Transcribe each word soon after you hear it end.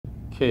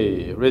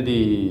Okay,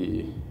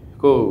 ready,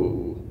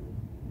 go.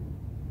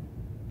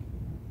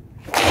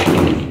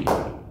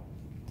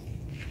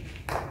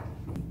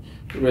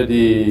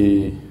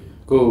 Ready,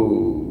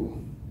 go.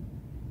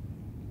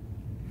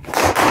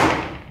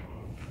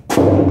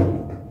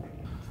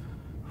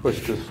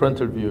 First the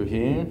frontal view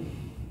here.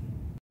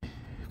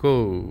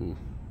 Go.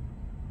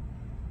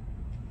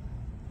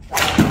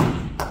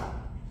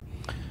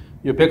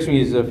 Your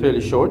backswing is fairly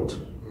short,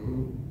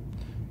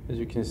 as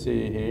you can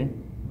see here,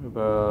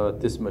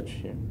 about this much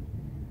here.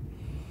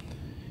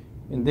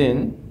 And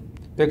then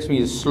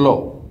backswing is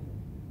slow.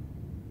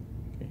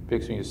 Okay,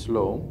 backswing is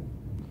slow.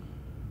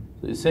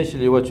 So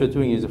essentially what you're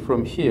doing is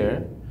from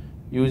here,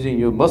 using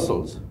your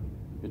muscles,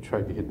 you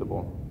try to hit the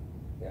ball.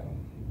 Yeah.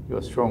 You're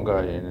a strong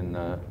guy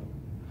and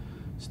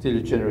still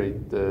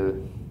generate the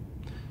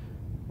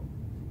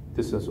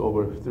distance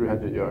over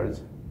 300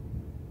 yards.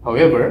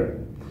 However,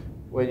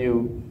 when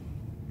you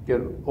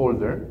get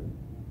older,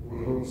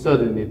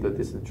 suddenly the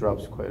distance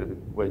drops quite a bit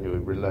when you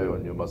rely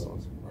on your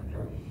muscles.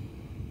 Okay.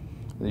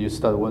 And you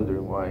start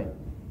wondering why.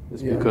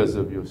 It's because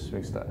of your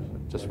swing style,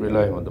 just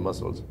relying on the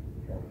muscles.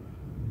 Okay.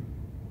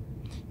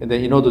 And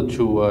then in order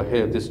to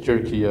have this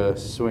jerky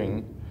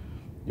swing,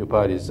 your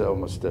body is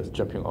almost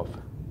jumping off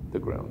the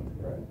ground.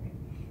 Right.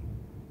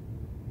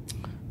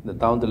 The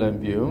down the line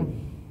view,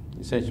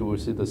 essentially we'll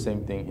see the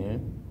same thing here.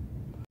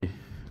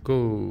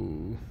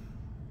 Go.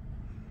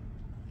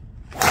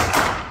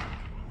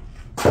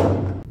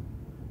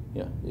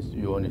 Yeah,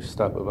 you only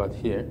stop about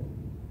here.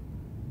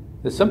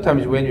 And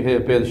sometimes when you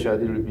have a bad shot,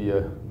 it will be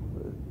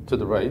to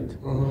the right.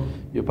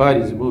 Your body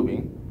is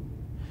moving.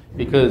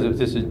 Because of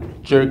this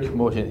jerk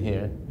motion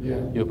here,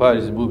 your body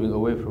is moving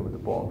away from the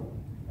ball.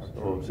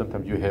 So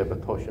sometimes you have a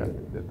toe shot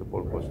that the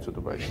ball goes to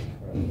the right.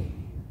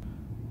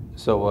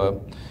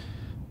 So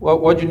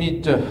what you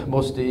need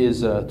mostly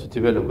is to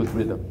develop good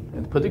rhythm,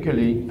 and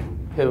particularly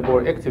have a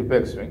more active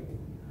backswing.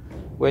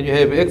 When you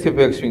have active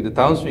backswing, the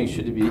downswing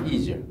should be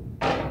easier.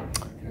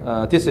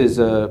 This is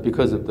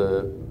because of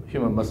the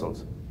human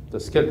muscles, the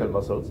skeletal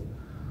muscles.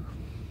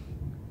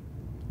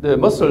 The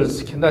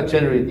muscles cannot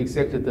generate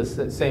exactly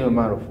the same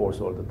amount of force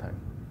all the time.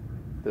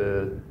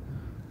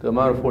 The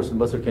amount of force the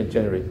muscle can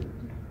generate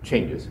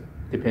changes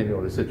depending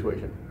on the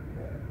situation.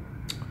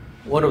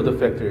 One of the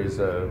factors is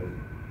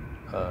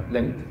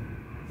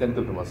length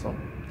of the muscle.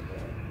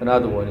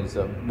 Another one is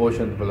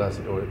motion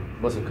velocity or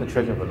muscle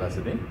contraction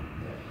velocity.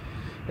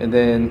 And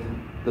then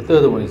the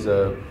third one is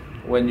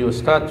when you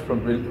start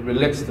from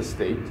relaxed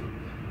state,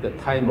 the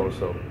time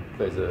also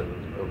plays a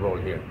role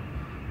here.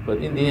 But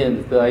in the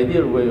end, the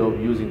ideal way of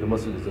using the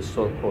muscle is the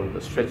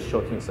so-called stretch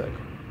shortening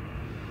cycle.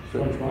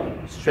 So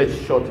stretch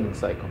shortening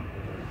cycle.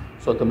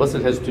 So the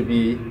muscle has to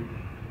be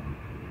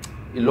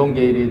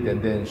elongated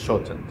and then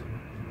shortened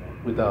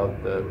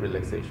without the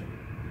relaxation.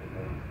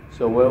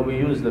 So when we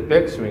use the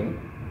backswing,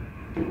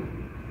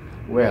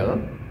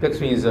 well,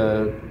 backswing is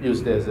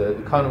used as a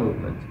counter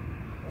movement.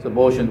 So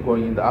motion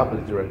going in the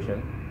opposite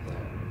direction,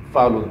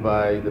 followed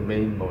by the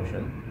main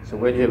motion. So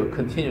when you have a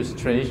continuous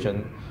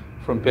transition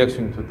from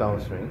backswing to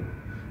downswing,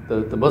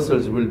 the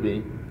muscles will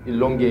be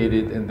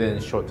elongated and then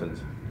shortened.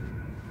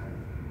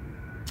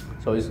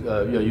 So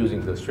you're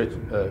using the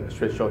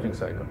stretch shortening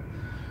cycle.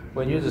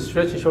 When you use the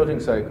stretch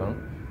shortening cycle,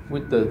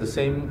 with the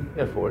same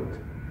effort,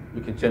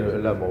 you can generate a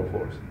lot more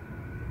force.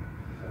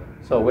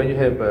 So when you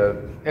have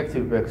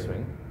active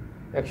backswing,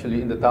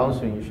 actually in the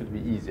downswing you should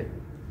be easier.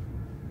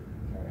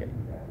 Okay.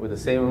 With the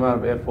same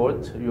amount of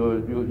effort,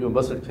 your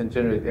muscle can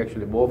generate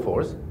actually more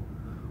force,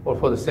 or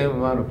for the same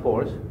amount of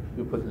force,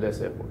 you put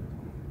less effort.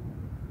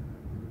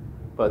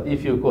 But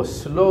if you go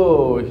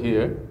slow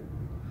here,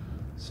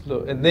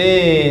 slow, and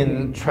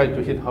then try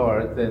to hit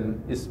hard,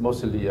 then it's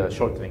mostly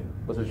shortening,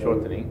 muscle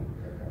shortening.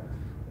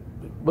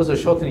 Muscle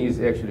shortening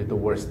is actually the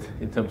worst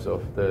in terms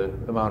of the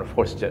amount of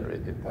force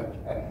generated.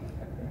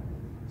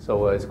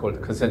 So it's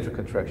called concentric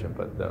contraction.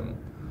 But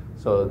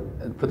so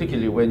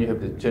particularly when you have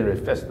to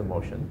generate faster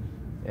motion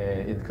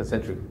in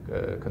concentric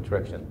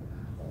contraction,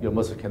 your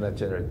muscle cannot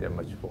generate that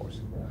much force.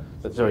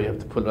 That's why you have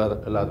to put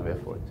a lot of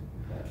effort.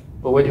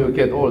 But when you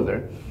get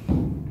older,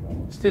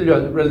 still you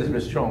are relatively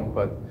strong,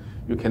 but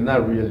you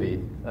cannot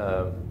really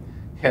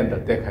handle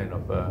that kind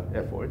of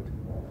effort.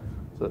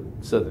 So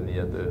certainly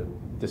the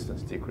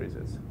distance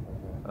decreases.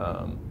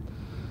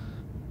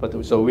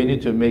 But so we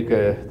need to make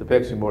the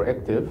backswing more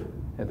active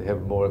and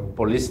have more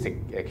ballistic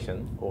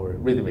action or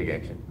rhythmic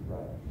action.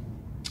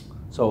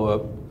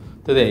 So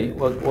today,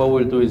 what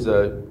we'll do is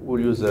we'll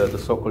use the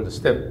so-called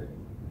step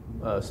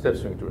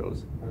swing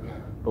drills.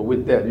 But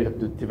with that, you have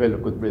to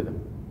develop good rhythm.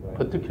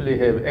 Particularly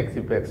have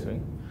active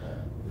backswing.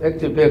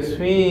 Active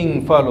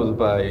backswing followed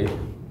by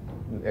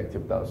an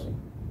active downswing.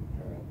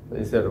 So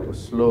instead of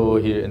slow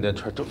here and then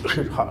try to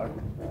hit hard.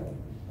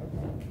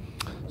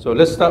 So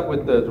let's start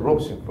with the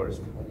rope swing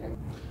first.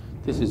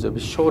 This is a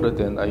bit shorter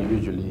than I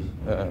usually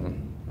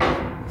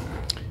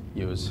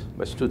use.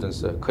 My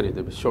students cut it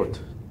a bit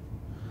short.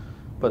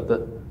 But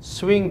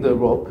swing the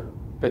rope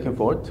back and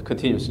forth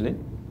continuously.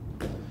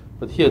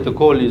 But here the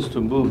goal is to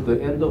move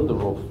the end of the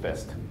rope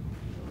fast.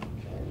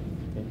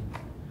 Okay.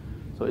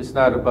 So it's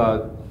not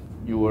about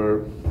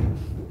your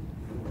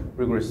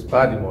rigorous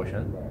body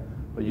motion,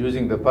 but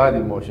using the body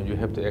motion, you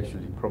have to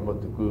actually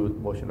promote the good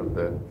motion of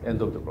the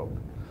end of the rope.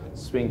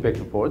 Swing back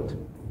and forth.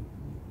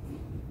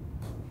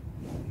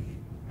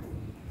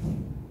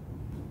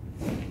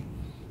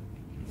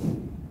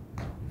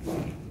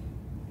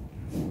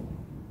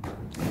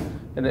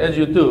 And as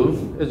you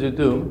do,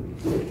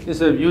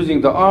 instead of using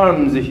the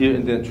arms here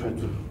and then try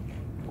to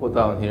go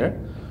down here,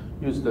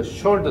 use the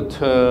shoulder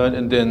turn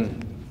and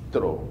then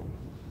throw.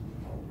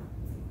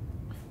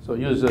 So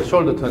use the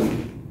shoulder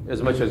turn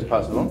as much as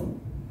possible.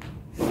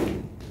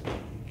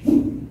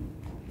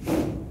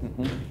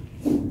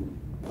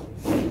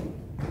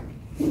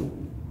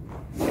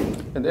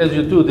 And as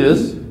you do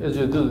this,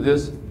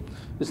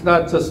 it's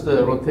not just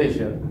the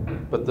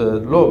rotation, but the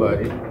lower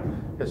body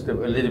has to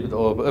have a little bit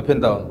of up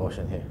and down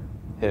motion here.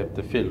 Have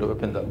the feel of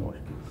up and down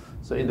motion.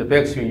 So in the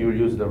backswing, you'll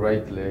use the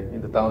right leg.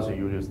 In the downswing,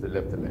 you'll use the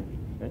left leg.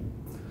 Okay?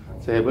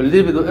 So have a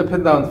little bit of up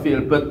and down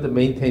feel, but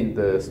maintain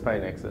the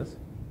spine axis.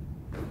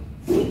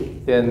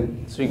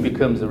 Then swing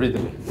becomes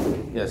rhythmic.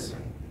 Yes.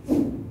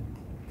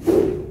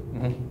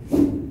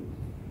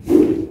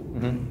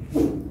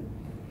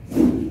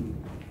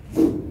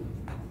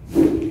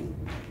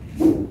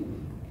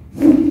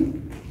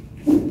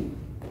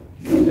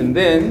 And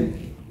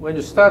then, when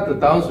you start the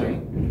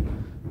downswing,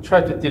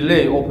 try to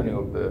delay opening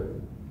of the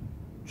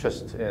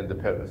chest and the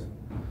pelvis.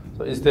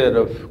 So instead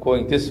of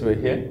going this way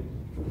here,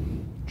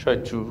 try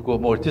to go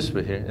more this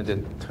way here and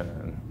then turn.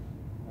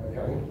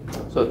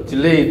 Okay. So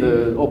delay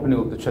the opening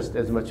of the chest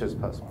as much as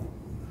possible.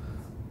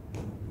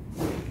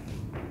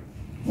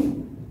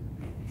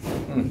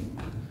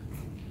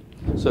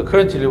 So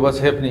currently what's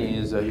happening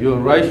is your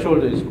right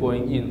shoulder is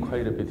going in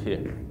quite a bit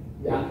here.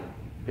 Yeah.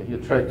 Okay, you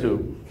try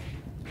to,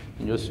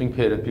 in your swing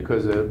pattern,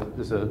 because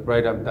there's a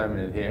right arm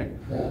dominant here,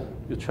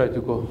 you try to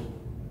go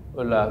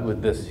a lot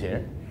with this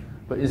here,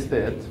 but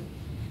instead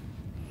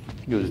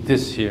use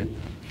this here.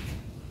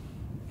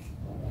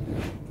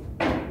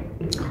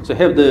 So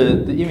have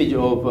the image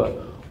of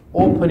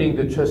opening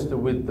the chest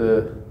with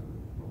the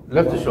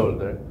left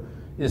shoulder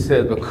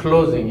instead of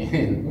closing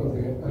in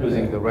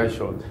using the right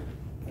shoulder.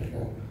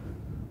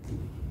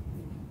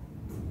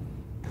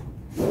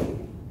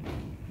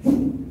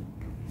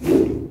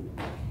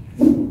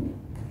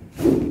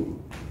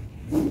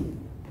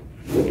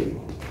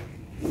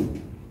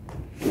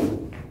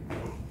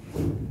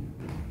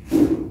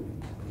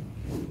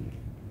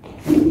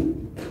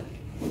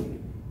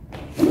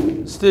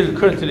 Still,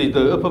 currently,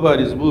 the upper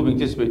body is moving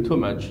this way too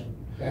much.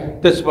 Okay.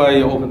 That's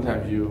why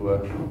oftentimes you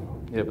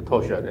have a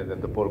toe shot and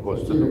then the ball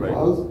goes to the right.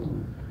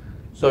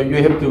 So you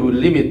have to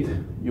limit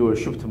your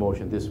shift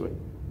motion this way.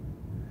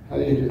 How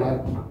do you do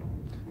that?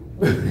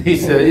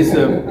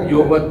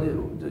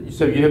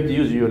 So you have to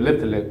use your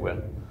left leg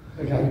well.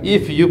 Okay.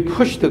 If you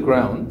push the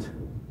ground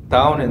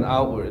down and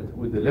outward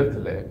with the left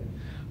leg,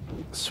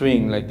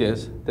 swing like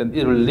this, then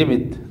it will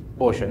limit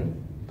motion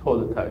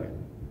toward the target.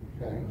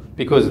 Okay.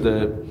 Because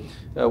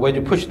when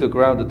you push the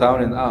ground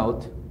down and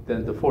out,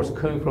 then the force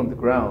coming from the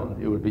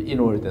ground, it will be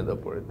inward and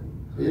upward.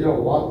 So you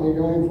don't want me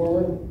going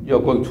forward? You're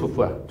going too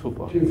far. Too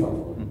far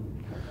forward.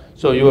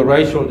 So your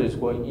right shoulder is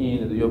going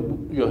in, and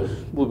you're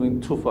moving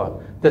too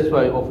far. That's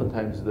why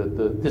oftentimes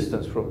the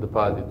distance from the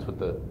body to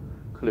the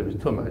clip is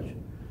too much.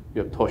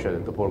 You have toe shot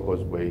and the ball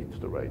goes way to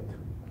the right.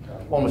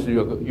 Okay. Almost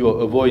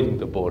you're avoiding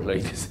the ball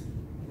like this.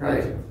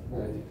 Right.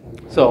 Okay.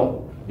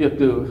 So you have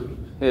to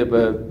have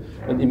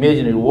an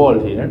imaginary wall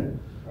here.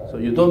 So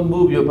you don't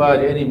move your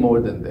body any more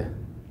than that.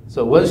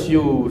 So once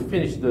you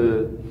finish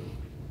the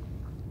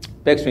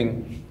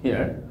backswing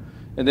here,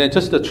 and then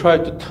just try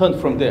to turn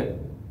from there,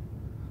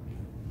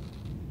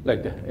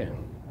 like that, yeah.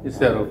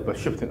 Instead of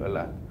shifting a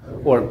lot,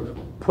 or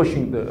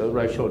pushing the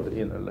right shoulder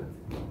in a lot.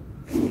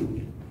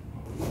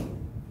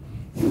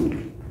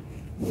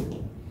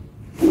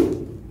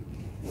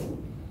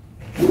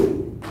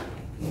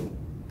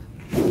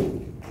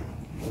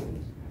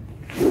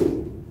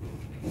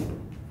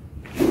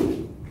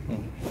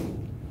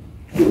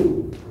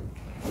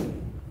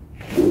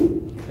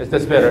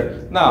 That's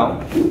better.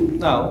 Now,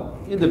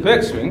 in the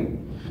backswing,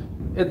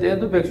 at the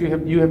end of the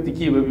backswing, you have to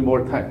give a bit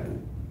more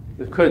time.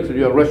 Because currently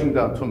you are rushing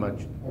down too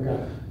much.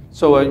 Okay.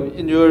 So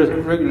in your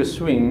regular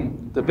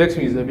swing, the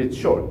backswing is a bit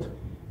short.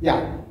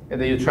 Yeah.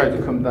 And then you try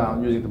to come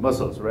down using the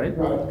muscles, right?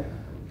 Right.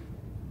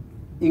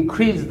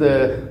 Increase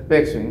the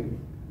backswing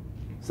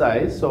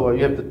size, so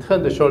you have to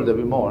turn the shoulder a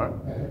bit more,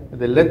 and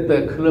then let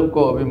the club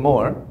go a bit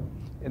more,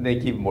 and then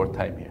give more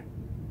time here.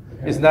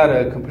 Okay. It's not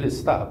a complete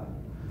stop.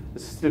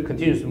 It's still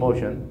continuous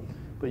motion,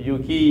 but you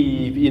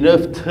give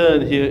enough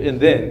turn here and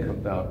then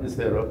come down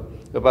instead of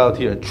about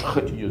here and try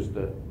to use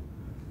the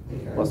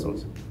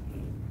muscles.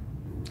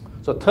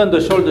 So turn the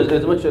shoulders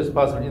as much as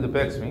possible in the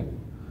backswing.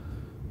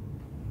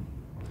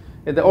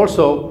 And then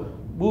also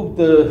move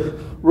the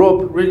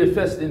rope really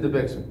fast in the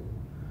backswing.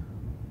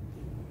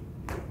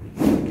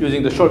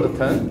 Using the shoulder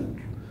turn.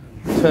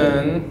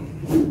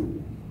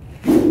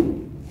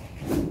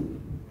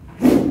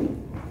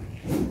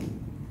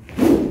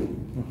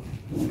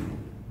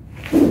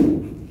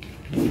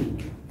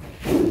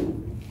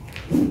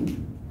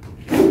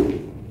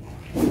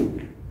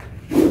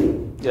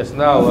 Yes,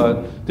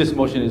 now this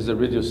motion is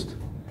reduced.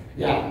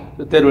 Yeah.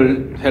 That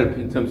will help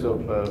in terms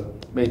of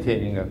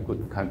maintaining a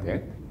good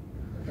contact.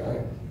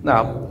 Okay.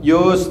 Now,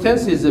 your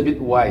stance is a bit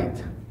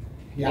wide.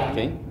 Yeah.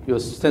 Okay, your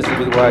stance is a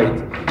bit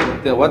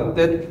wide. Then what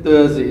that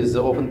does is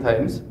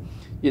oftentimes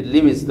it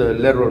limits the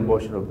lateral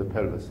motion of the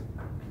pelvis.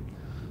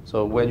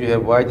 So when you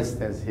have wide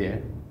stance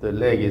here, the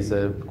leg is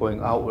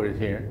going outward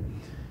here.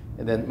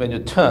 And then when you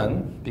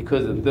turn,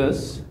 because of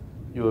this,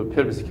 your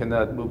pelvis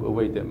cannot move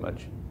away that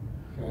much.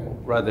 Okay.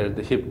 Rather,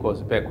 the hip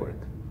goes backward.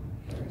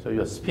 So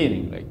you're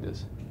spinning like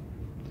this.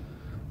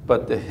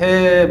 But to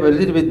have a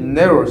little bit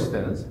narrower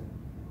stance,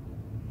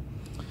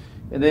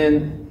 and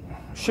then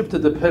shift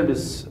the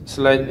pelvis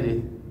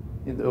slightly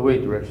in the away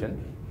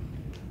direction.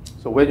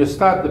 So when you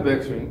start the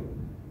backswing,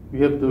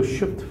 you have to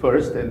shift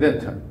first and then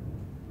turn.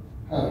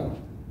 Huh.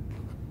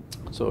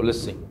 So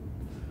let's see.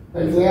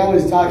 Because they're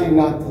always talking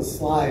not to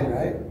slide,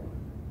 right?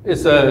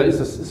 It's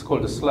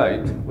called a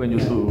slide when you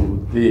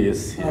do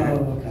this here.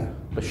 Oh, okay.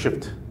 But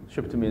shift.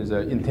 Shift means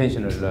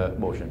intentional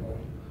motion.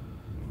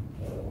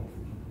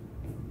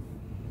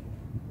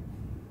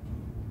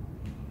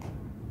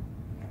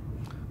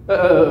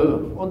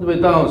 On the way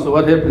down, so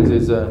what happens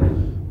is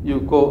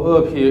you go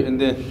up here and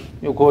then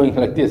you're going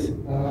like this.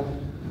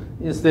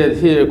 Instead,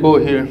 here, go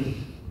here.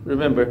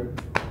 Remember,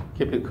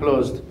 keep it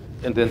closed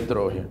and then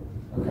throw here.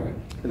 Okay.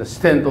 And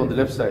stand on the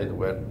left side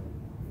well.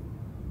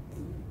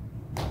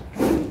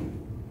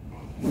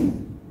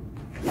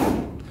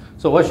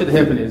 So what should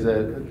happen is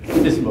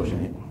this motion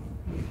here.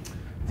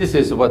 This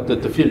is what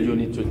the feel you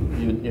need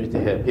to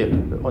have here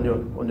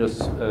on your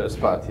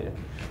spot here.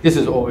 This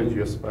is always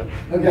your spot.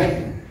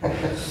 Okay.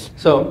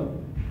 So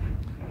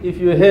if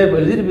you have a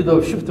little bit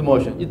of shift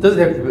motion, it doesn't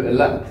have to be a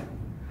lot,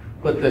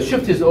 but the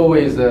shift is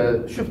always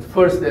shift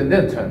first and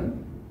then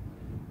turn.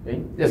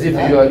 Okay? As if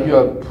you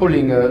are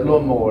pulling a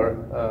lawnmower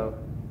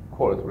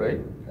cord, right?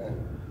 Okay.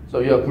 So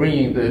you are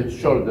bringing the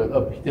shoulder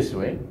up this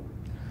way.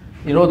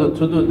 In order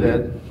to do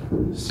that,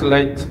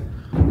 slight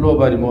lower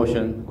body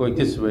motion going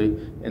this way,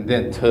 and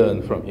then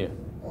turn from here.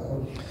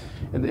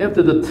 And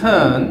after the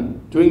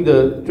turn, during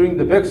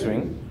the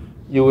backswing,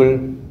 you will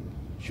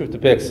shift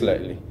back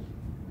slightly.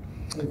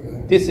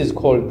 Okay. This is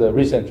called the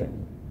recentering.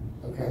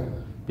 Okay.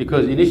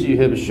 Because initially you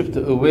have a shift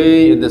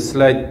away, and the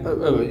slide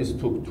is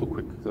too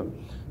quick. So,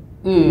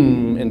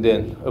 and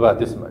then about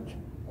this much.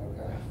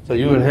 Okay. So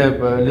you will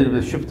have a little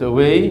bit shift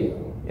away,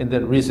 and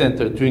then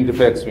recenter during the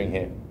backswing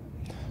here.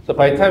 So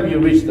by the time you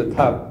reach the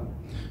top,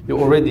 you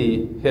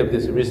already have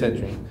this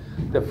recentering.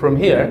 That from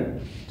here,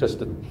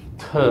 just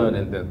turn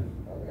and then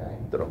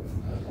throw.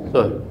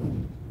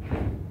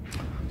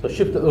 So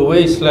shift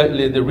away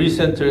slightly, the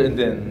recenter, and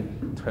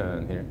then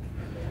turn here.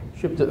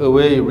 Shift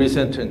away,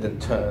 recenter, and then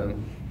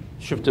turn.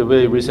 Shift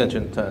away, recenter,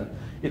 and turn.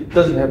 It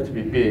doesn't have to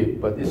be big,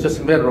 but it's just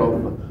a matter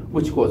of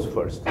which goes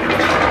first.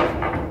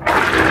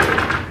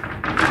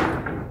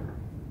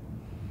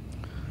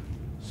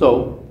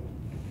 So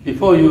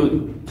before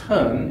you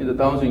turn in the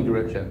downswing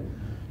direction,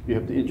 you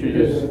have to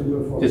introduce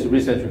this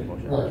recentering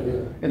motion. Right,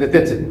 yeah. And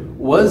that's it.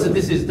 Once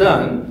this is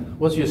done,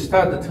 once you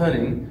start the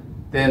turning,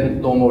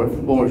 then no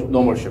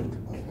more shift.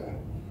 Okay.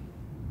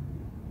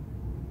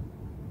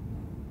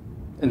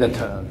 And then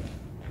turn.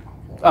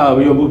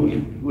 You're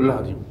moving.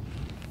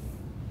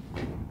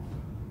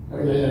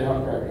 Okay, yeah,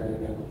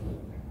 okay.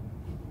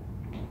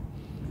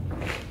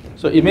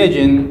 So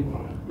imagine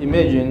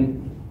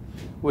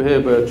we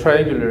have a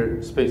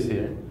triangular space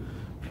here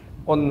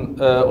on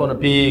a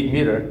big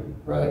mirror.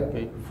 Right.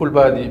 Okay, full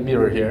body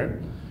mirror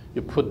here.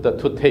 You put the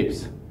two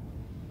tapes,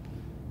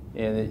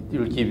 and it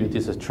will give you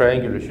this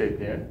triangular shape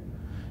here.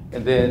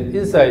 And then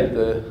inside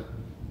the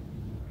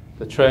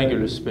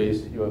triangular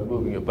space, you are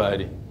moving your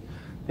body.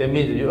 That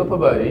means that your upper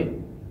body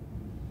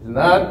is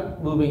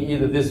not moving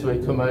either this way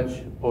too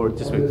much or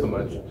this way too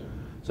much.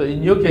 So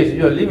in your case,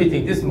 you are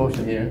limiting this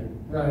motion here.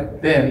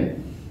 Right.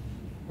 Then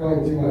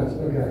Going too much,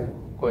 okay.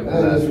 going to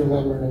I'm just that.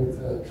 remembering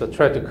to So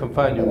try to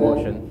confine your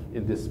motion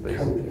in this space.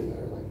 come through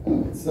there like that.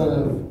 Instead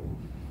of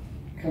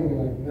coming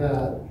like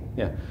that.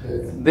 Yeah.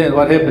 It's, Then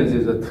what happens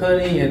is the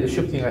turning and the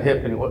shifting are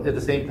happening at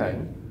the same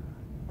time.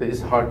 That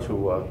is hard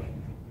to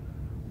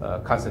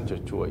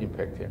concentrate to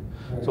impact here.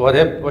 So what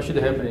should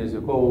happen is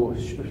you go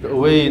shift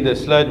away in the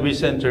slide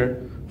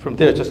recenter. From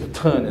there, just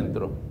turn and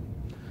throw.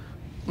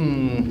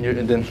 Here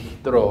and then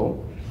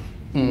throw.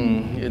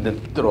 And then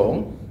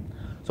throw.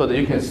 So that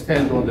you can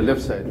stand on the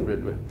left side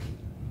really well.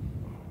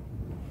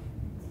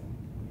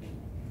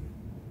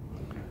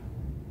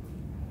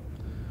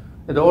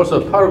 And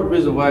also part of the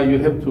reason why you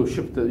have to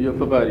shift your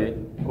upper body,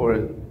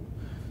 or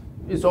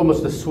it's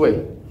almost a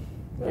sway.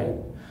 Okay?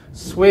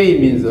 Sway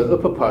means the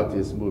upper part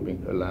is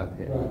moving a lot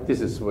here. Right.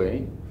 This is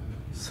sway.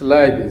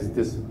 Slide is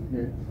this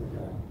here.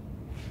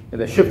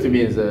 And the shift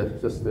means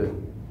just a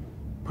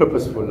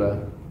purposeful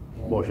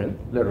motion,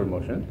 lateral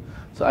motion.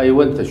 So I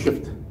want to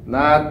shift,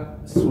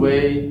 not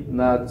sway,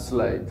 not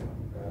slide.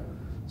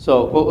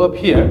 So go up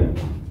here,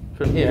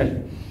 from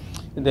here,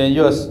 and then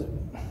you're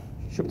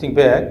shifting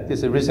back.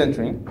 This is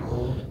recentering.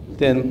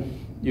 Then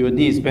your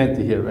knee is bent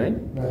here, right?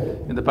 Right.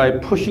 And by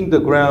pushing the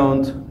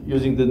ground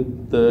using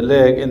the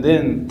leg and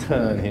then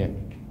turn here.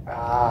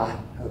 Ah,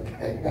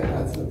 okay.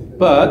 That's what it is.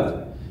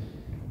 But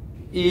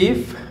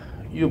if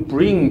you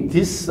bring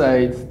this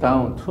side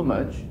down too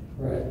much,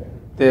 Right.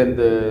 then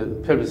the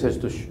pelvis has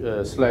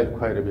to slide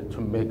quite a bit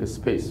to make a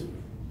space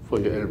for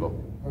your elbow.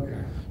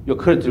 Okay. You're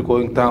currently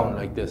going down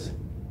like this,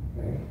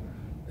 Right.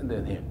 and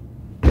then here.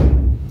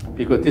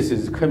 Because this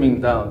is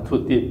coming down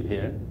too deep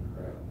here.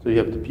 So you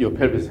have to, your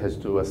pelvis has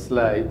to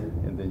slide,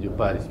 and then your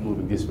body is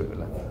moving this way a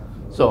lot.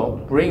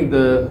 So bring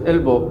the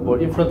elbow more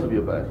in front of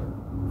your body.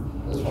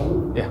 This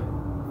one? Yeah.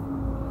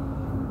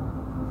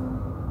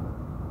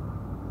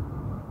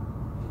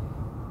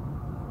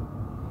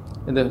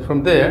 And then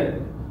from there,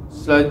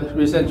 slide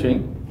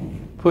recentering,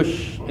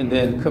 push, and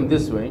then come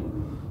this way.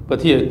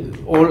 But here,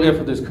 all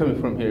effort is coming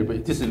from here,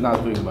 but this is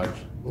not doing much.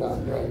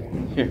 Not right.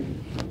 Here,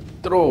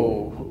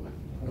 throw.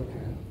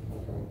 Okay.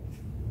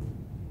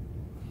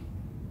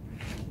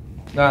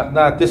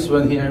 Not this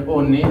one here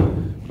only,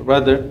 but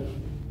rather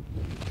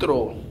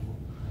throw.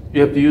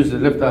 You have to use the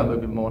left arm a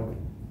bit more.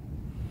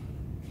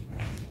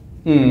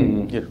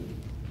 Here.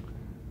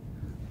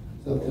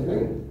 So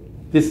tipping?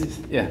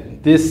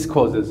 This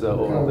causes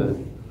all the.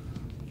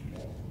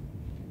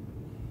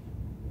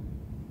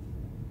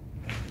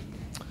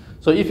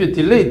 So if you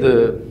delay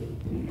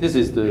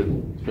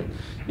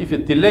if you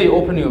delay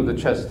opening of the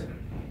chest,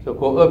 so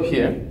go up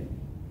here.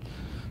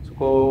 So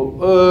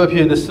go up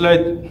here, the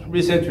slide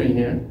recentering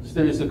here,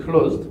 still is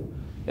closed,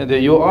 and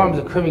then your arms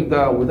are coming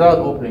down without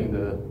opening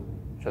the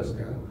chest.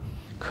 Okay.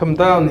 Come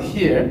down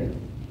here,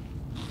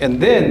 and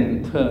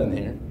then turn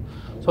here.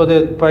 So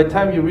that by the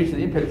time you reach the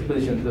impact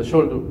position, the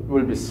shoulder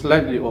will be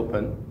slightly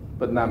open,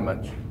 but not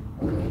much.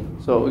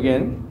 So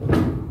again,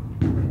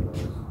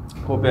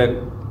 go back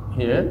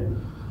here,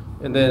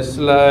 and then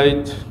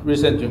slide,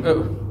 recentering.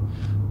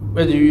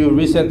 When you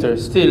recenter,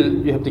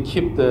 still you have to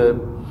keep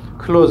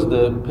close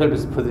the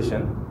pelvis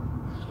position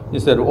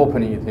instead of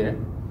opening it here.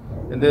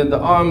 And then the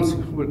arms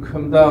will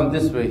come down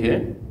this way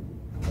here.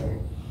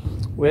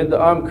 When the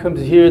arm comes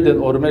here, then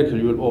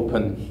automatically you will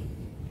open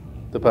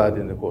the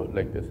body and go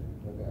like this.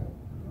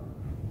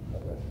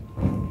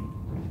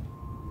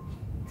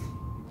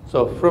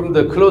 So from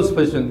the closed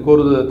position, go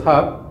to the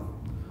top.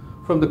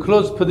 From the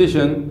closed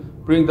position,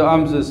 bring the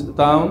arms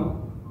down.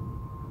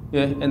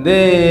 Yeah, and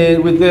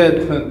then with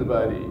that, turn the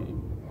body.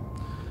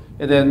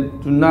 And then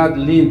do not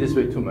lean this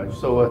way too much.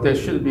 So there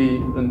should be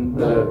an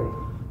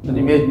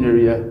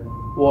imaginary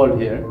wall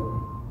here.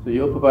 So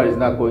your upper body is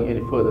not going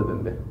any further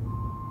than that.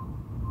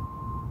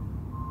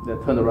 Then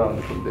turn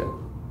around from there.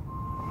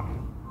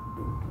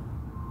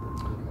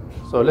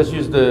 So let's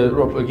use the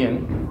rope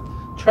again.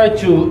 Try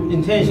to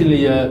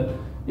intentionally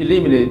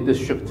eliminate the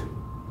shift.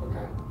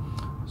 Okay.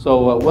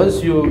 So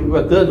once you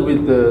are done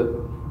with the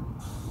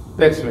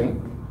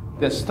backswing,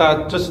 then just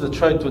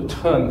try to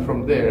turn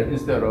from there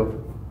instead of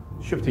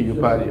shifting your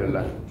body a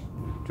lot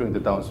during the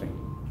downswing.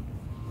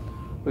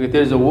 Okay,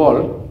 there's a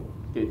wall.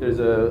 Okay, there's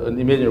an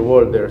imaginary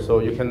wall there, so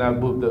you cannot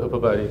move the upper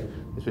body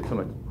this way too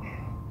much.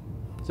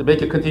 So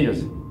make it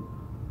continuous.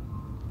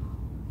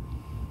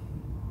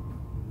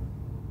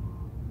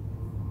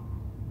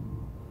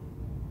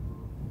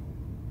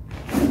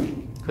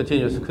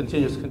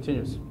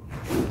 Continuous.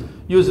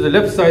 Use the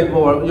left side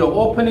more. You're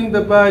opening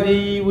the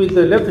body with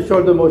the left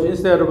shoulder motion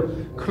instead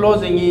of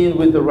closing in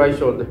with the right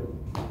shoulder.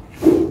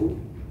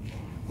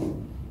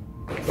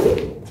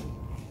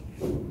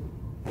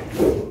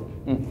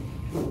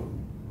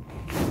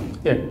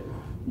 Here,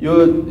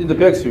 you're in the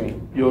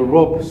backswing. Your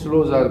rope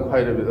slows down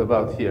quite a bit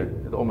about here.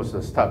 It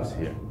almost stops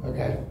here.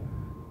 Okay.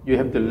 You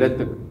have to let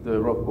the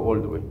rope go all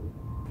the way.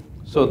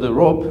 So the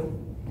rope,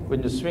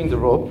 when you swing the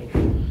rope,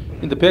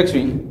 in the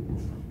backswing,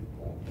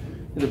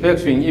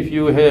 if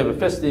you have a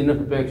fast enough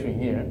backswing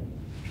here,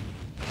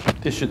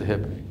 this should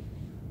happen.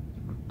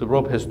 The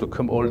rope has to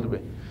come all the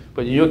way.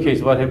 But in your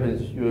case, what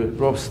happens is your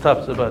rope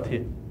stops about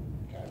here.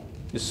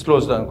 It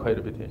slows down quite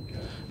a bit here.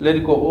 Let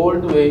it go all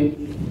the way.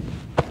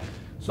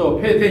 So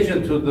pay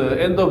attention to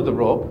the end of the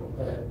rope.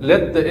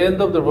 Let the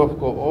end of the rope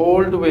go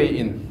all the way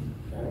in,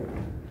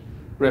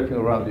 wrapping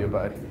around your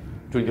body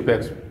during the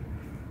backswing.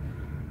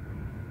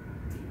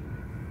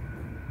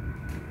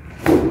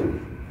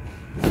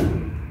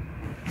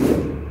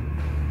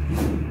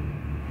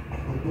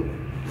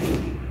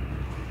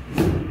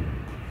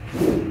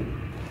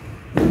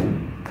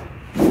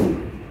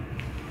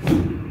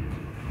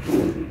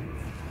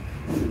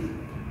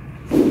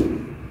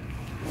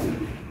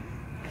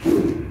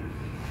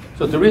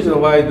 So the reason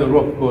why the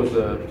rope goes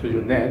to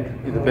your neck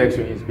in the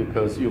backswing is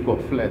because you go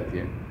flat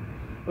here.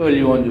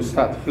 Early on you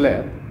start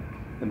flat,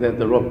 and then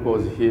the rope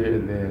goes here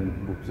and then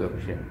moves up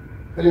here.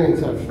 What do you mean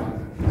so flat?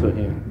 So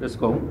here, let's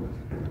go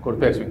to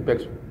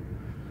backswing.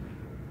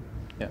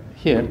 Yeah,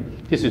 here,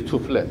 this is too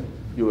flat.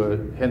 Your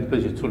hand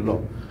position is too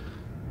low.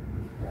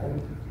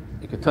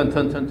 You can turn.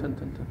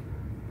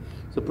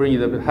 So bring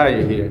it a bit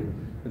higher here,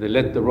 and then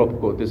let the rope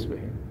go this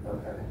way.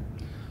 Okay.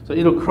 So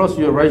it'll cross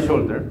your right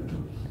shoulder,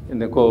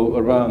 and then go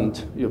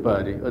around your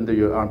body, under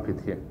your armpit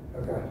here.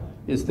 Okay.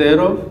 Instead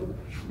of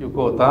you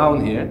go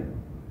down here,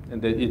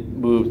 and then it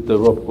moves, the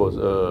rope goes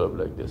up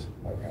like this.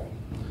 Okay.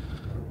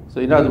 So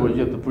in other words,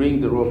 you have to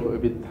bring the rope a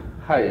bit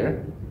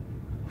higher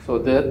so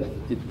that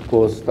it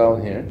goes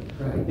down here.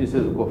 Right.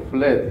 Instead of go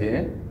flat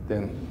here,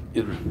 then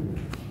it will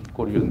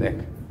go to your neck.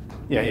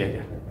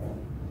 Yeah.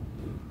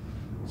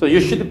 So you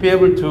should be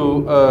able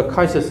to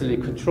consciously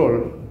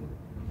control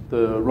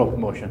the rope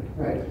motion.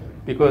 Right.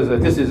 Because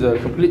this is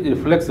completely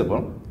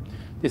flexible.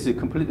 This is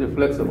completely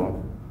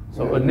flexible.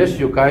 So Right. unless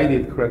you guide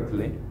it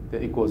correctly,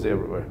 then it goes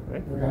everywhere,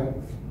 right? Okay.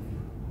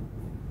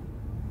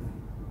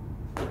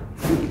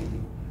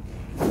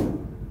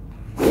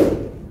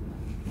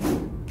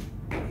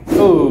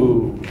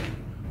 Oh,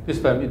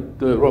 this time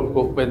the rope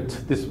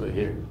went this way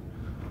here.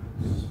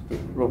 The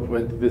rope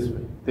went this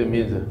way. That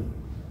means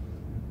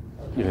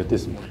you have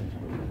this motion.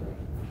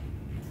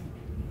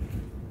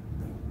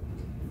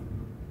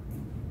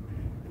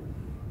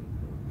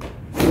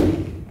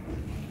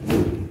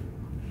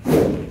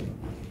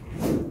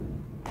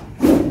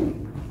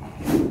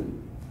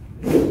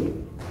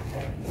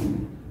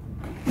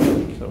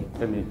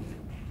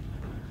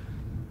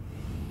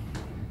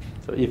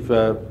 So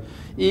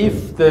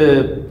if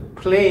the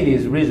plane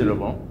is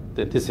reasonable,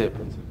 then this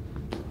happens.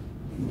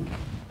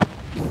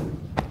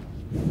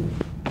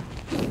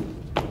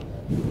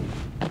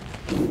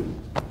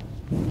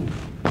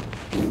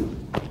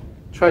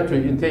 Try to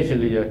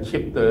intentionally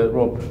keep the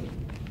rope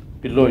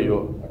below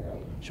your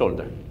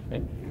shoulder.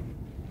 Okay?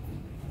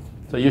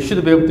 So you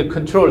should be able to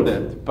control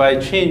that by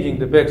changing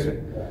the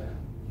backswing.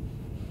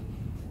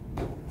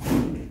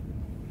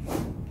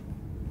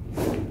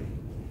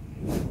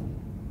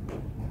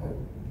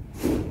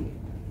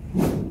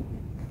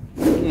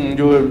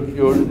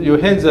 Your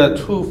hands are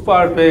too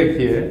far back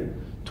here,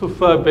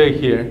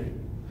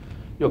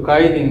 You're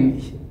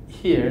guiding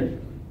here,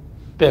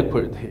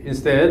 backward.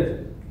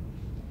 Instead,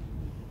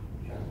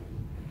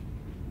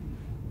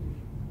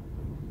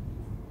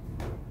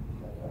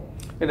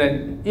 and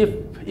then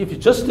if you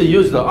just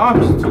use the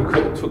arms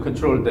to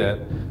control that,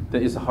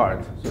 then it's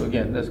hard. So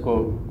again, let's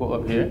go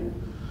up here.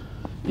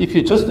 If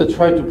you just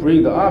try to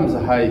bring the arms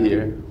high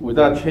here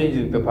without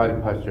changing the body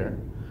posture,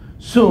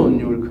 soon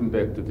you will come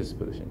back to this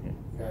position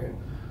here. Okay.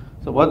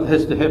 So what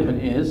has to happen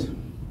is,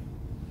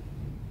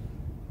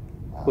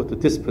 go to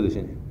this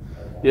position.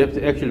 You have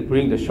to actually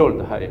bring the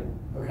shoulder higher.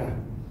 Okay.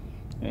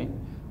 Okay?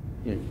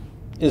 Here.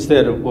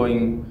 Instead of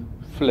going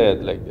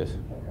flat like this.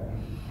 Okay.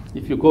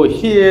 If you go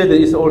here,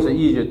 then it's also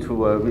easier to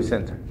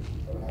recenter.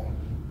 Okay.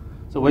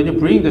 So when you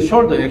bring the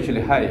shoulder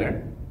actually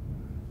higher,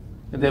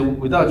 and then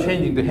without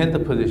changing the hand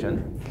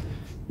position,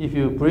 if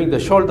you bring the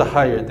shoulder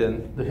higher,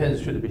 then the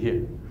hands should be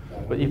here.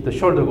 But if the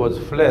shoulder goes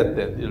flat,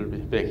 then it'll be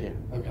back here.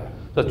 Okay.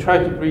 So try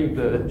to bring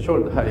the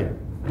shoulder higher.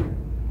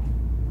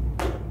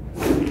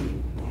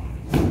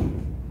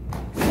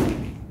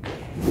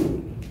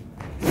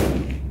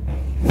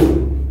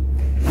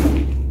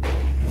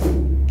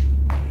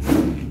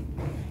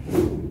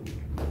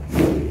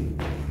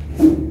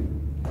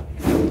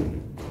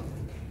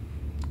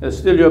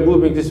 Still you're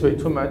moving this way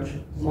too much.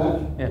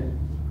 Much? Yeah.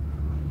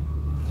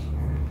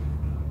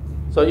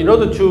 So in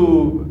order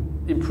to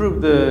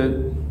improve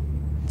the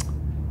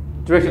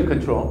direction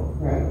control,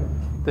 Right.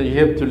 then you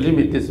have to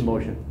limit this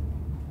motion.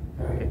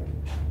 Okay.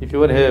 If you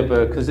want to have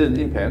a consistent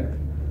impact,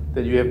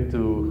 then you have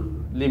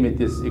to limit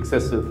this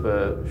excessive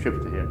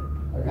shift here.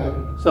 Okay.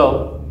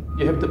 So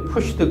you have to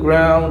push the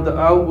ground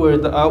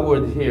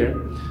outward here.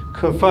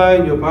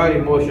 Confine your body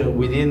motion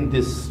within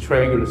this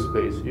triangular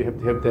space. You have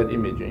to have that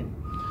imaging.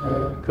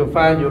 Right.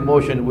 Confine your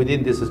motion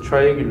within this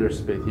triangular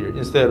space here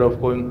instead of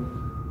going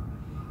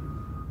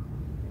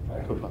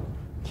too far.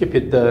 Keep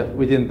it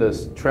within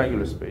this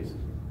triangular space.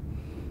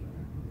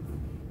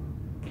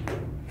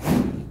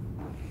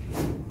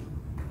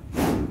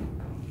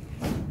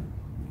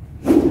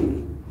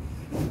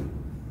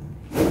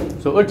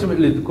 So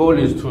ultimately the goal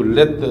is to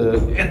let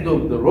the end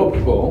of the rope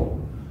go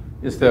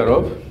instead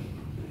of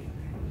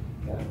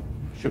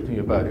shifting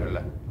your body a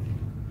lot.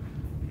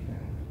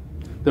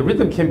 The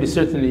rhythm can be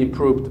certainly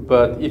improved,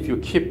 but if you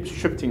keep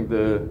shifting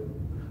the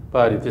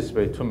body this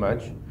way too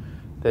much,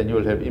 then you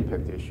will have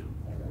impact issue.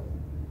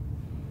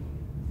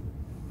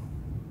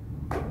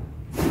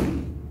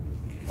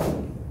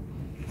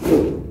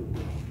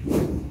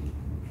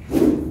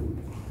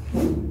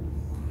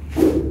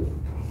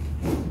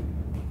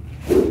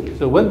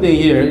 So one thing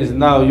here is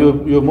now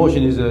your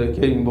motion is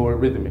getting more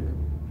rhythmic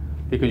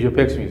because your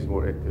backswing is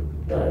more active.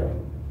 Right.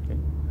 Okay.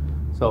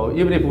 So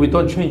even if we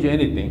don't change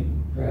anything,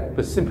 Right.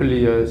 but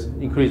simply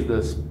increase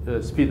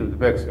the speed of the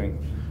backswing,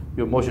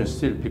 your motion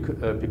still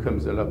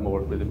becomes a lot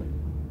more rhythmic.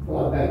 A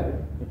lot better.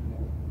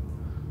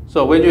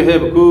 So when you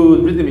have a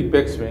good rhythmic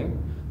backswing,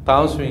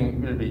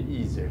 downswing will be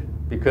easier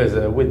because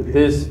with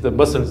this, the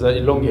muscles are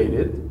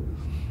elongated.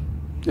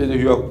 And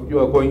you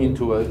are going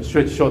into a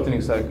stretch shortening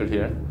cycle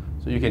here,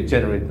 so you can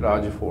generate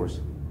large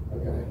force.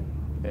 Okay.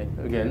 Okay,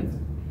 again.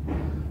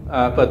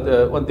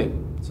 But one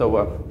thing, so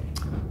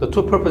the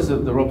two purposes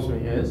of the rope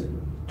swing is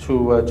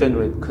to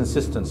generate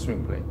consistent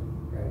swing plane,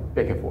 Right.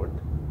 back and forth.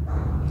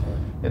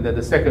 And then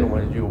the second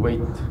one is you wait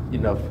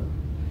enough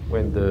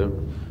when the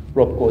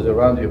rope goes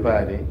around your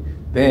body,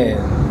 then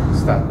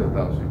start the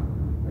downswing.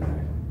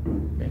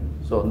 Okay.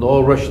 So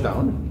no rush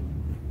down.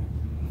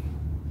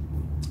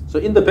 So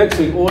in the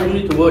backswing, all you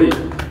need to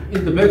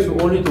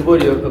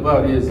worry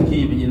about is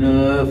keep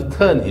enough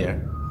turn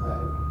here.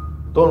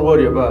 Right. Don't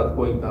worry about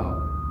going down.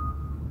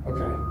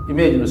 Okay.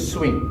 Imagine a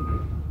swing.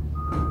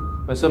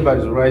 When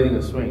somebody's riding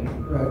a swing,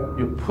 Right.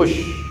 you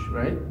push,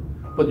 right?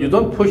 But you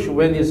don't push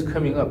when it's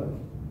coming up.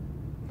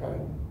 Right.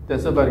 Then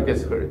somebody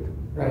gets hurt.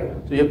 Right.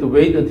 So you have to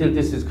wait until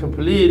this is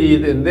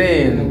completed and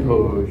then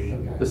push.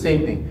 Okay. The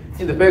same thing.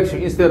 In the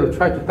backswing, instead of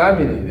trying to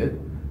dominate it,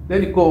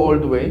 let it go all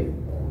the way.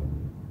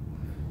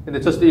 And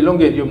then just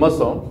elongate your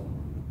muscle,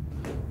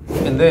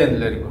 and then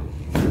let it go.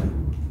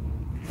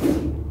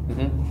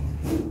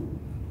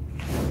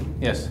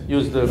 Yes,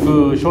 use the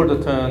good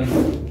shoulder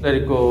turn, let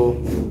it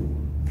go.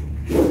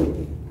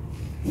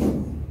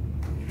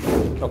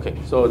 Okay,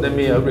 so let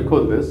me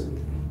record this.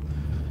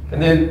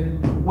 And then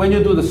when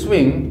you do the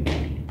swing,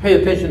 pay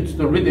attention to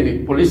the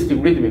rhythmic, ballistic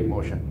rhythmic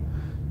motion.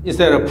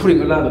 Instead of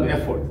putting a lot of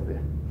effort there.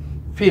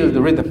 Feel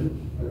the rhythm.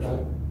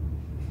 Okay.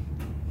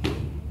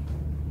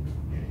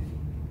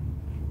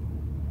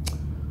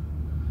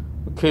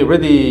 Okay,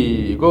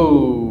 ready,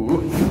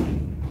 go.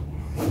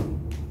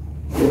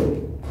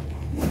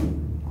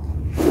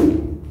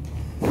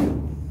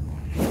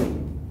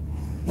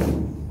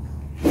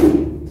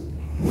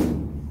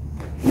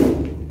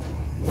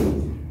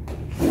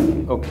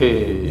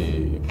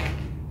 Okay.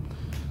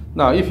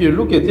 Now, if you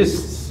look at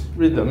this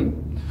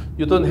rhythm,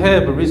 you don't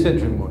have a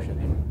recentering motion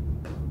here.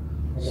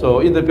 Okay. So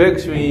in the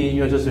backswing,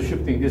 you're just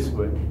shifting this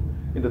way.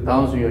 In the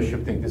downswing, you're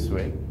shifting this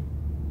way.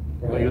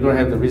 So you don't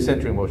have the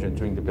recentering motion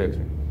during the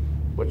backswing.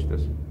 Watch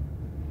this.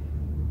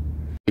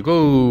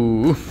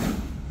 Go.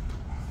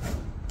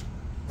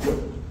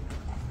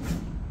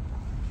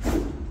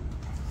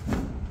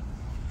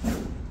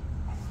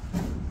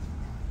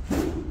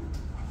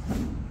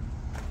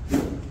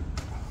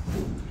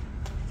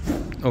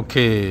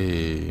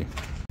 Okay.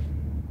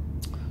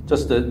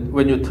 Just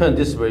when you turn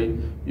this way,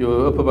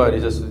 your upper body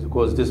just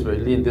goes this way,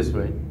 lean this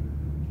way,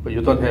 but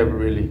you don't have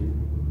really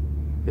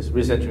this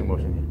recentering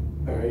motion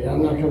here. All right, yeah,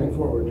 I'm not coming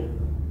forward.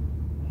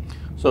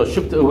 So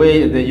shift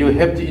away, and then you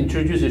have to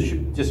introduce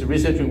this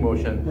recentering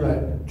motion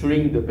Right.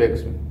 during the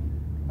backswing.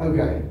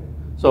 Okay.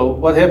 So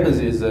what happens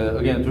is,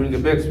 again, during the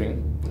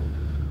backswing,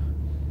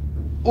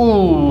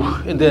 ooh,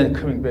 and then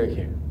coming back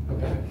here.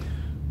 Okay.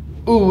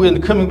 Ooh,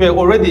 and coming back,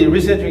 already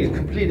recentering is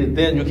completed,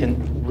 then you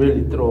can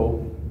really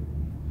throw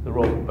the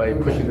rope by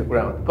pushing the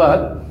ground.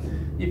 But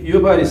if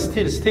your body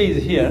still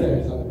stays here,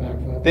 Stairs on the back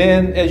foot.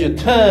 then as you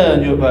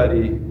turn, your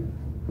body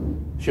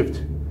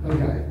shift.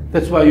 Okay.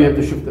 That's why you have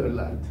to shift a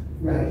lot.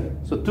 Right.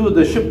 So do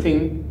the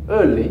shifting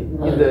early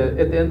Right.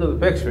 at the end of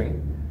the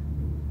backswing,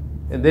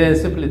 and then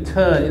simply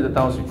turn in the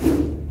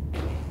downswing.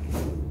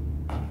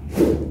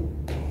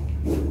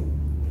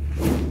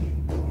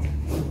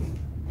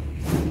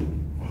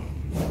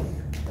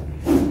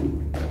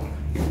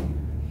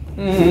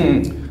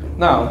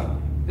 Now,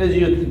 as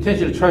you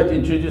intentionally try to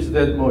introduce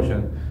that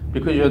motion,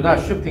 because you're not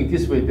shifting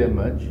this way that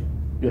much,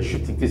 you're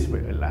shifting this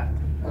way a lot.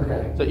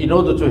 Okay. So in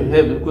order to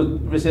have a good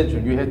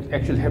recentering, you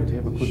actually have to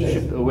have a good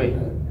shift away.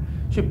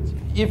 Okay.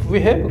 If we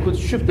have a good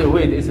shift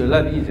away, it's a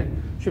lot easier.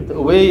 Shift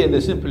away and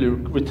then simply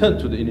return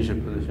to the initial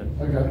position.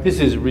 Okay. This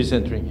is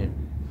recentering here.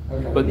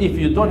 Okay. But if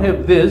you don't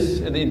have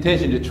this and the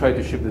intention to try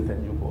to shift it,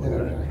 then you fall. Okay.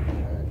 Right? All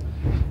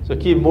right. So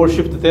keep more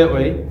shifted that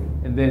way,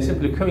 and then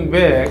simply coming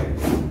back,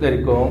 let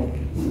it go.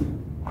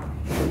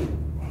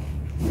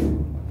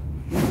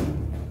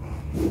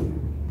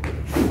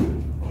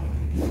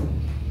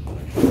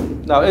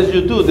 Now, as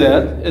you do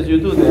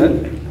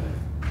that,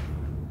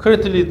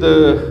 currently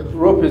the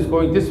rope is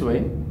going this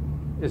way.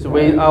 It's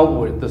weighing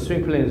outward. The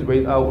swing plane is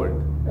weighing outward.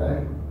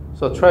 Okay.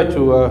 So try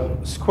to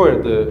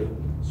square the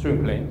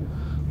swing plane.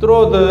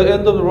 Throw the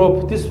end of the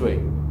rope this way,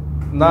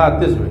 not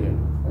this way here.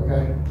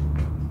 Okay.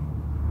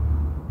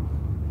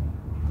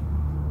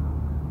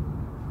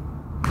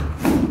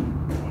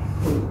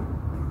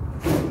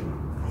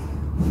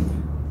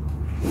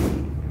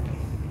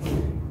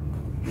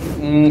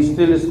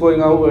 Still is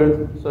going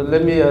outward. So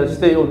let me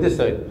stay on this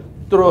side.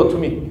 Throw to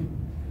me.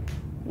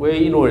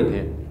 Way inward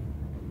here.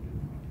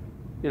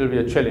 It'll be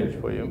a challenge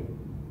for you.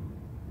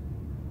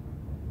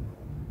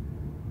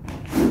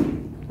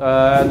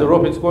 The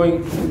rope is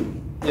going.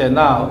 Yeah,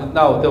 now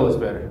that was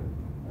better.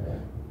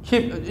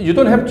 You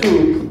don't have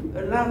to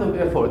put a lot of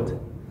effort.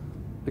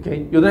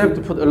 Okay, you don't have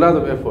to put a lot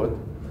of effort.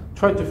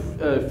 Try to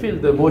feel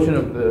the motion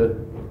of the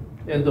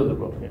end of the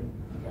rope here.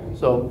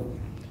 So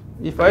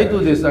if I do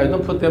this, I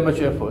don't put that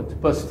much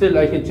effort, but still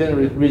I can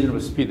generate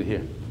reasonable speed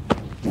here.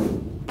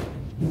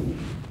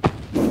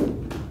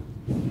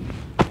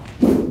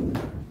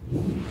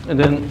 And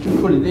then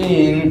pull it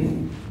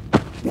in,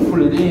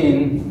 pull it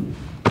in,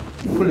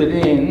 pull it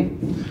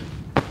in,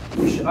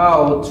 push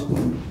out,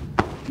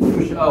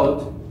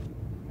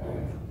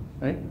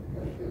 right?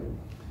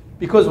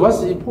 Because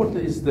what's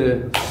important is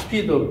the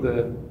speed of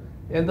the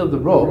end of the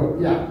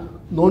rope. Yeah.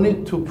 no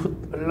need to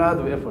put a lot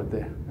of effort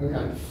there.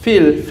 Okay.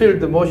 Feel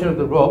the motion of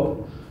the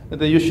rope, and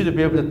then you should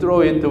be able to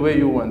throw it the way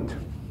you want.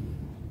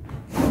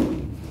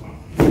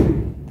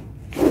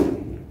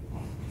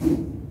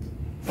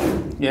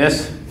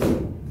 Yes.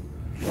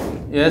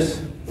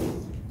 Yes.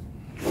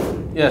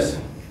 Yes.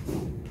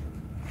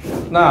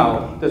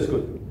 Now, that's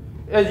good.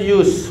 As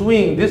you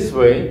swing this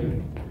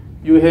way,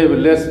 you have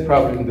less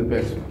problem in the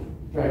backswing.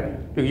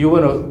 Right. Because you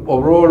want to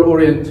overall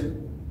orient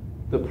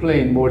the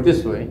plane more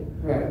this way.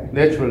 Right.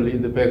 Naturally,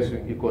 in the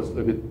backswing, it goes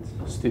a bit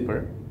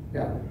steeper.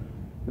 Yeah.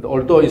 But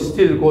although it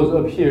still goes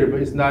up here,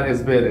 but it's not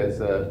as bad as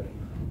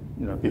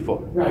before.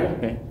 Right.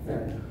 Okay.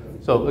 Right.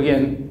 So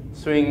again,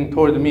 swing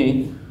toward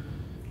me.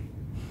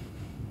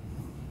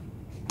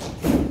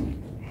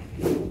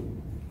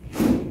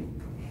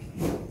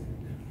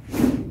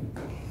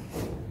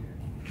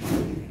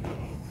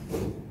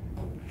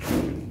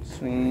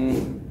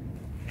 Swing,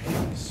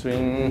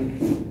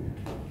 swing,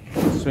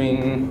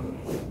 swing,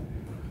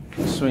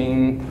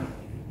 swing.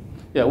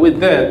 Yeah, with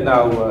that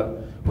now,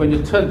 when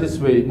you turn this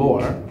way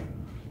more,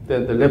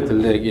 then the left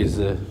leg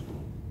is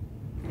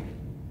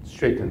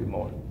straightened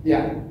more.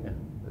 Yeah. Yeah,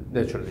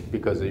 naturally,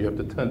 because you have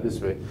to turn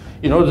this way.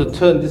 In order to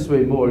turn this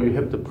way more, you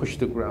have to push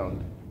the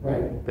ground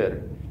Right.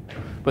 better.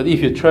 But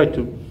if you try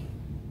to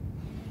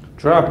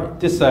drop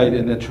this side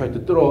and then try to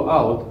throw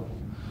out,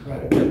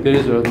 Right. there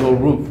is no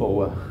room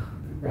for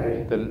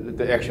Right.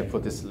 the action for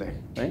this leg,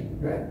 right?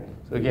 Right.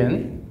 So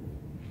again,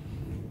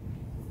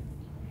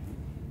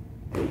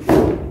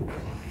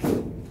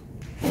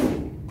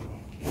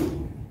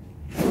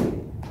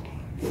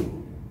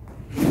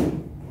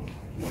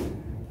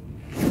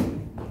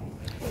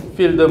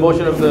 feel the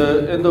motion of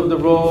the end of the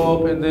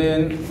rope and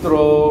then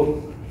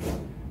throw.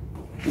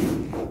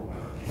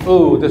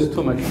 Oh, that's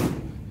too much.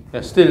 Yeah,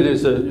 still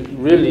is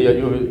really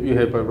you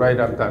have a right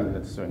arm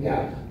dominant swing.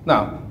 Yeah.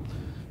 Now,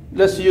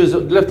 let's use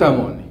left arm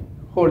only.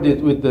 Hold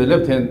it with the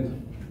left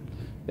hand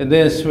and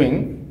then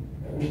swing.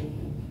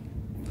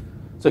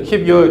 So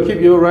keep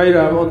your right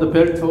arm on the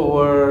belt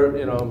or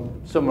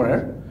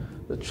somewhere.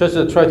 Just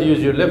try to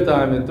use your left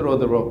arm and throw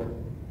the rope.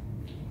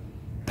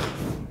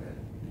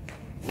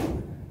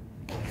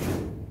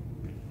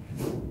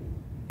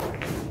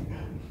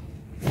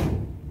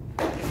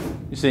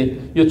 You see,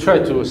 you try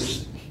to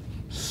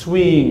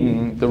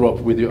swing the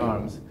rope with your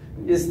arms.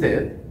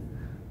 Instead,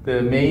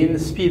 the main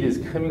speed is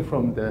coming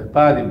from the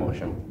body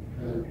motion.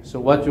 So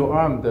what your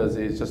arm does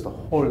is just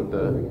hold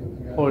the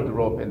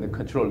rope and then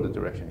control the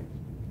direction.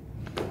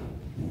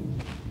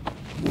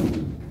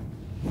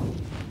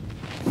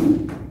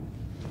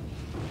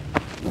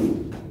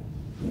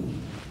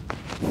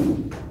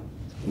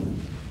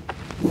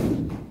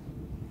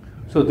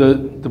 So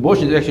the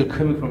motion is actually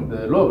coming from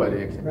the lower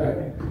body action.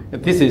 Right.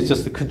 And this is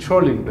just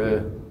controlling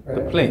the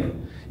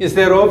plane.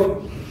 Instead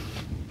of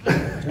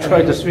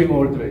try to swing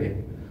all the way.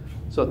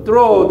 So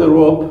throw the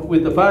rope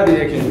with the body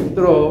action,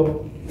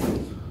 throw.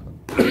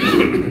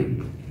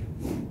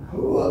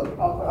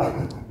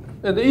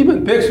 And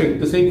even backswing,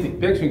 the same thing.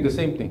 Backswing, the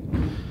same thing.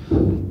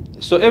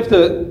 So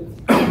after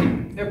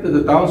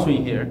the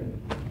downswing here,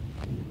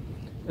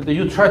 and then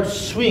you try to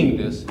swing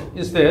this.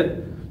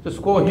 Instead,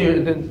 just go here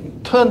and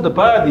then turn the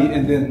body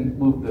and then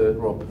move the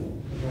rope.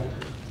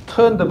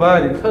 Turn the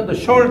body, turn the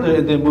shoulder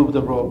and then move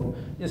the rope.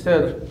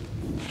 Instead,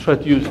 try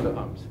to use the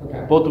arms,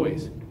 both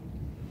ways.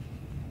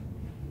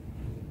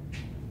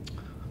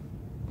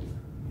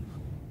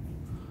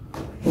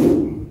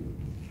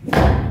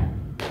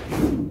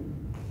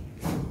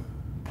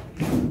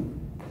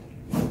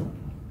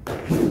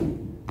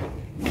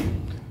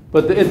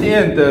 But at the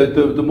end,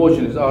 the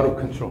motion is out of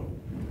control.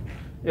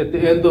 At the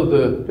end of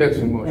the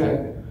backswing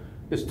motion,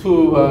 it's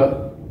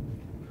too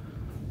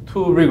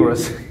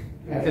rigorous,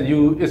 and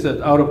it's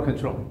out of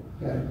control.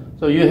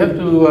 So you have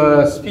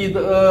to speed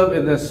up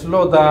and then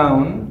slow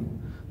down,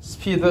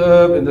 speed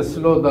up and then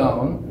slow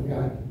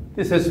down.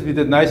 This has to be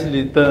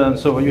nicely done,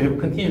 so you have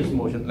continuous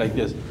motion like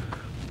this.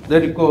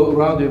 Let it go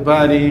around your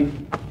body,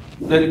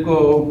 let it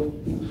go,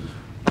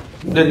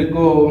 let it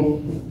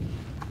go,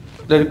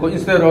 let it go,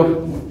 instead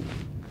of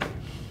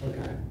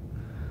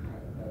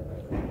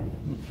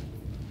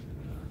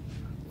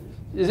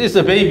it's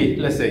a baby,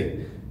 let's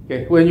say.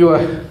 Okay, when you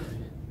are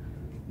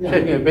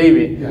checking a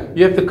baby,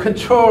 you have to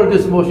control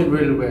this motion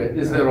really well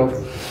instead of.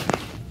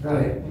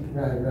 Right.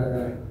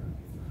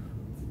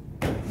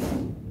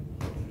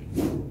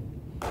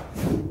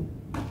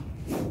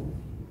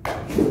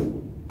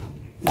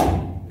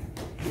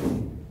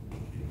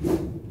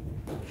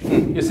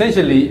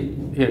 Essentially,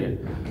 here,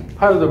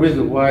 part of the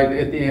reason why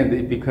at the end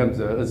it becomes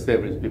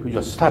unstable is because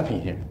you're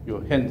stopping here.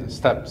 Your hand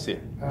stops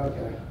here.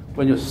 Okay.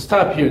 When you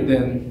stop here,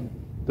 then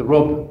the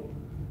rope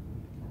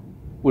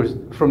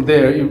will, from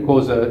there it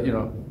goes,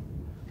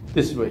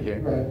 this way here.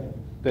 Right.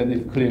 Then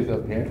it clears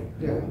up here.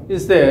 Yeah.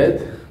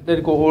 Instead, let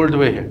it go all the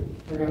way here.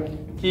 Okay.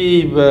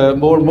 Give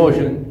more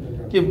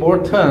motion, give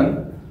more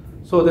turn,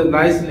 so that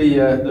nicely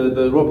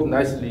the rope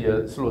nicely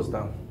slows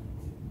down.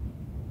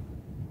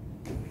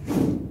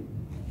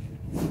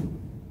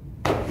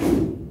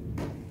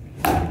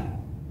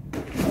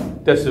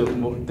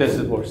 That's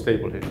more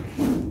stable here.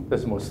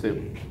 That's more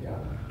stable. Yeah.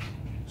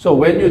 So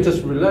when you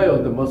just rely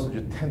on the muscle,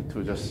 you tend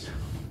to just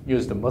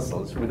use the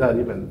muscles without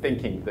even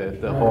thinking the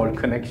Right. whole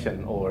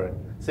connection or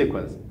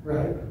sequence.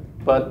 Right.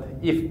 But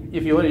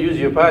if you want to use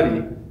your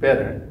body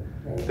better,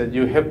 Right. then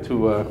you have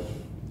to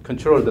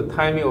control the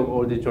timing of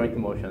all the joint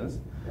motions.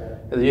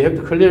 Right. And you have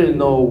to clearly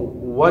know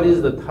what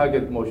is the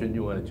target motion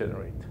you want to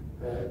generate.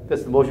 Right.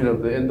 That's the motion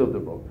of the end of the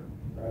rope.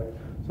 Right.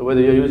 So whether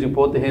you're using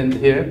both hands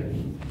here,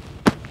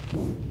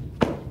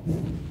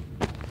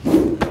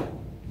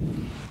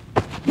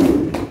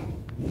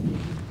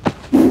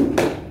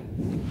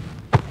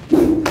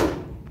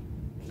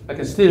 I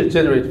can still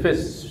generate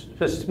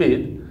fast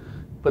speed,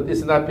 but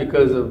it's not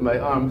because of my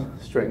arm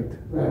strength,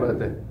 Right.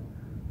 but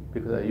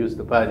because I use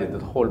the body, the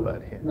whole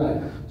body here.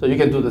 Right. So you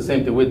can do the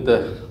same thing with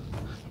the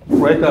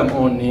right arm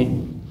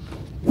only,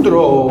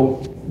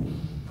 throw,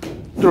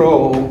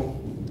 throw,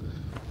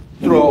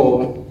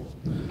 throw,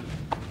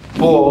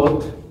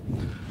 both,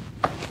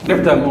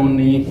 left arm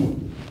only,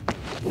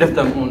 left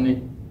arm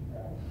only.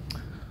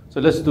 So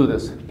let's do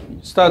this.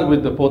 Start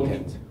with the both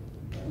hands.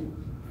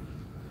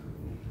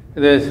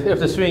 And then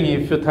after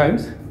swinging a few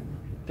times,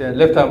 then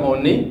left arm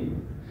only.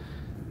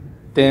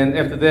 Then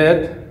after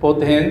that,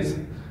 both hands,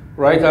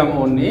 right arm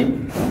only,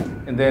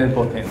 and then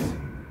both hands.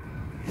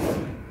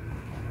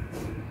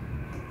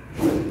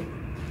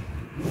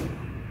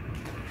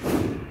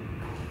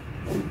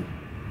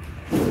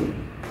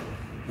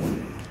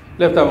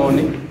 Left arm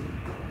only.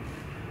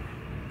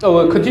 Oh,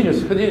 well,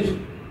 continuous, continuous.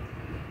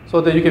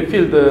 So that you can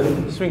feel the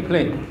swing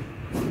plane.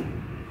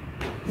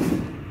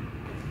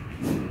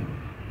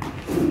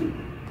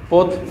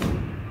 Both.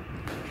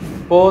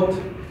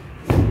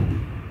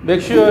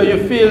 Make sure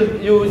you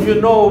feel, you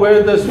know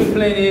where the swing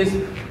plane is.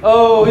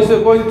 Oh, it's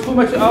going too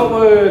much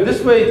outward.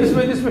 This way, this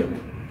way, this way.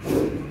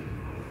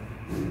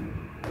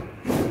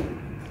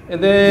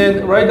 And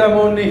then right arm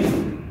only.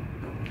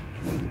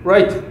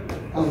 Right.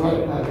 I'm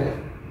right. Okay.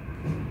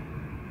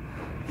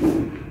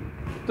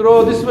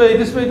 Throw this way,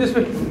 this way, this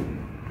way.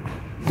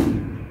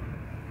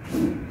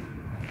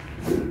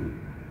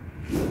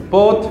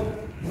 Both.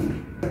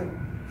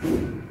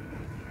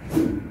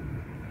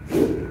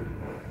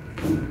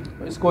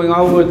 It's going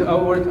outward,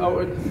 outward,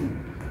 outward.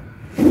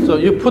 So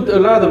you put a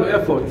lot of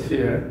effort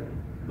here,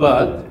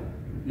 but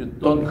you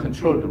don't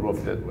control the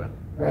rope that well.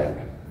 Right.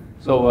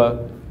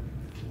 So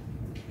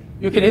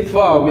you can hit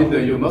far with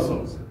your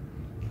muscles,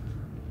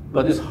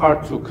 but it's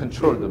hard to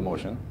control the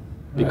motion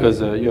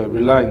because you are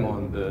relying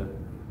on the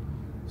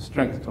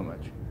strength too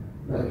much.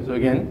 Right. So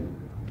again,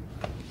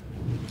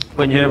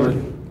 when you have a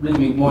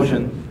rhythmic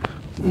motion,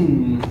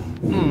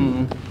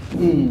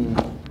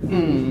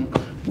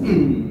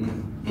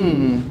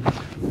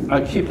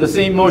 I keep the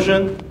same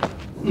motion.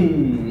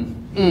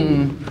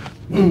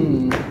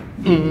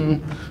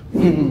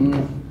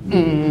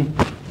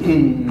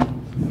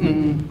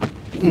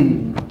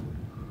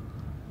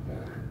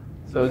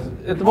 So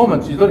at the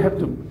moment, you don't have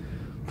to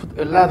put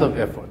a lot of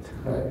effort.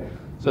 Right.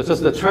 So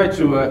just try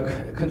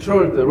to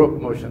control the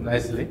rope motion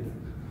nicely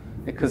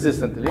and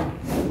consistently.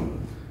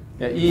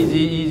 Yeah, easy,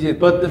 easy,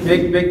 but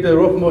make the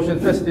rope motion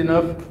fast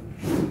enough.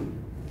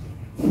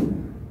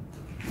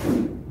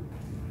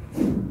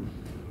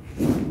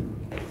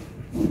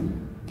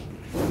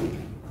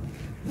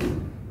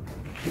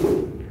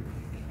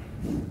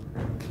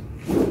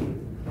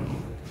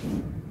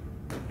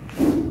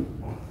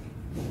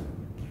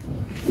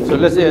 So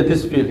let's add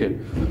this feel here.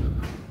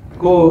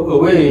 Go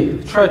away,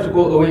 try to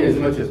go away as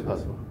much as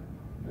possible.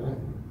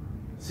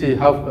 See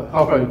how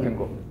far you can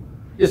go.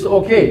 It's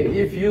okay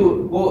if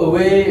you go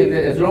away, and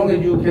as long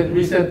as you can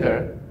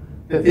recenter,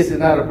 that this is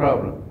not a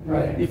problem.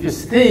 Right. If you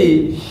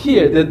stay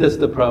here, then that's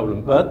the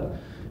problem. But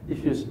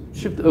if you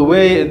shift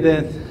away and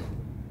then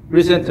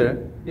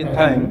recenter in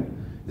time,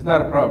 it's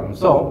not a problem.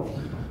 So,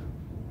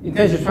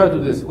 intention try to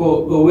do this: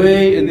 go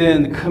away and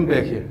then come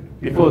back here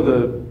before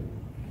the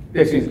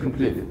action is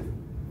completed.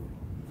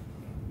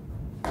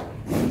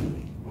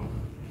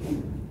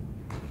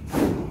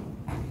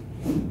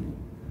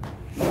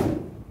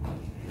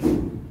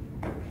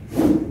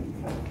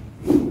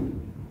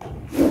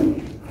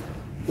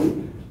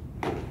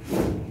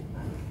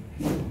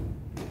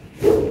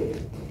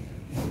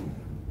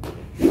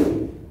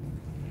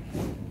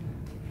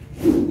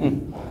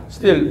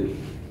 Still,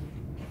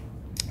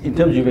 in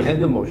terms of your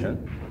hand motion,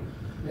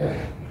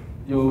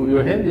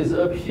 your hand is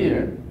up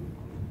here.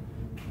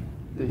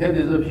 The hand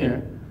is up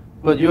here,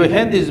 but your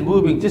hand is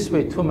moving this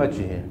way too much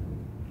here.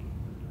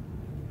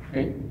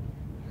 Okay,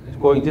 it's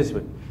going this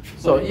way.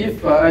 So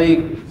if I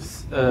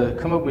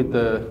come up with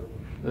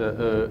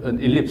an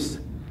ellipse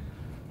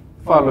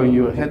following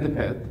your hand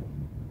pad,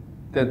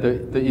 then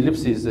the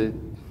ellipse is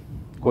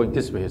going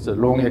this way. So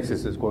the long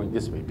axis is going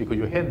this way because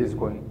your hand is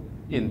going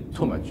in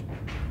too much.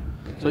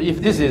 So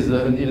if this is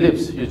an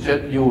ellipse you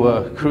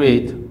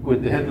create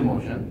with the hand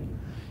motion,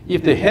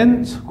 if the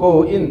hands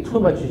go in too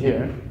much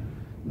here,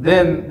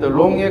 then the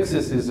long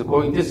axis is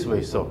going this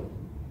way. So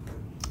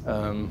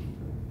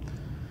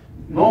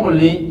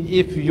normally,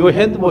 if your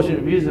hand motion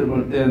is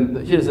visible,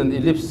 then here's an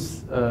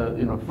ellipse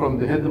from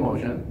the hand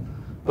motion,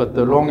 but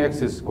the long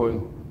axis is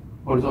going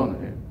horizontal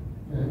here.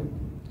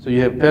 So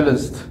you have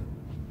balanced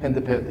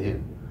hand pad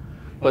here.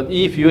 But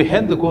if your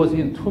hand goes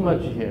in too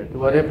much here,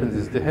 what happens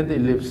is the hand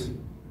ellipse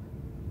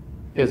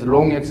has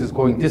long axis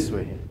going this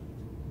way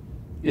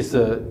here.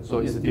 So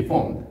it's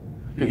deformed.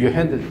 Your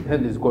hand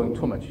is going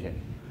too much here.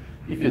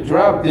 If you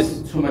drop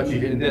this too much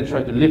here and then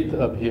try to lift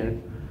up here,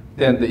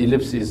 then the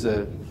ellipse is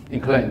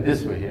inclined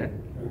this way here.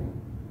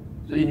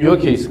 So in your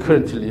case,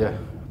 currently,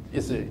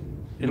 it's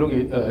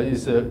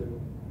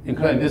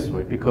inclined this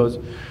way because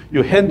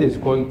your hand is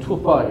going too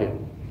far here.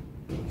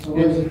 So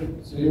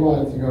you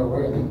want it to go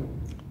where then?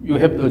 You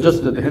have to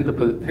adjust the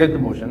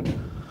hand motion.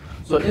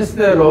 So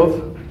instead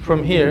of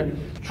from here,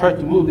 try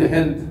to move the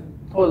hand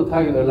toward the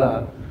target a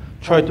lot.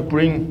 Try to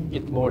bring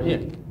it more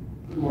here.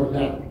 More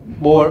down.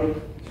 More,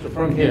 so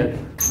from here,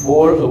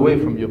 more away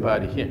from your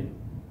body here.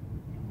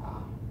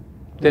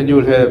 Then you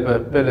will have a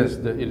balanced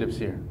ellipse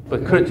here.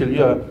 But currently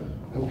you are.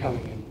 I'm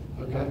coming in.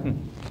 Okay.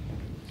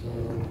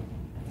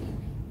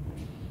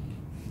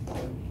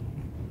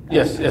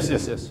 Yes,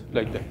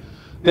 like that.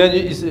 Then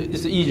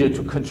it's easier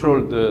to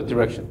control the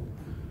direction.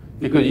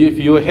 Because if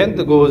your hand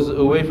goes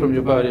away from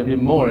your body a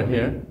bit more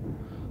here,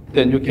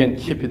 then you can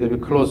keep it a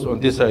bit close on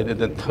this side and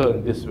then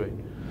turn this way.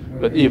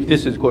 But if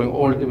this is going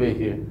all the way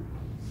here,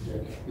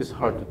 it's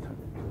hard to turn.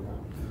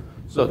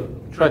 So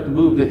try to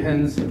move the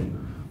hands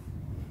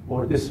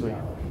or this way,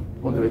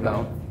 all the way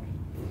down.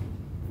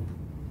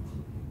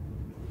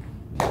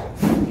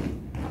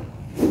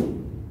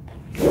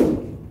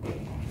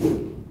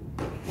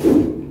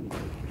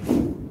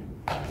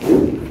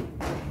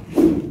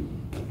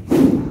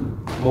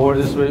 More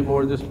this way,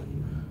 more this way.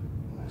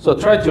 So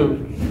try to,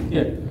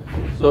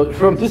 So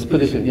from this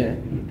position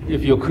here,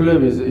 if your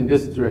club is in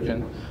this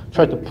direction,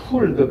 try to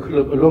pull the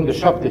club along the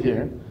shaft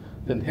here,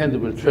 then hand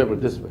will travel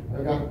this way.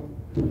 Okay.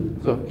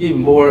 So give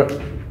more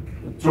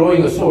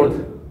drawing a sword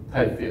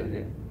type feel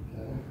here.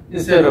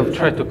 Instead of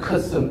try to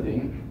cut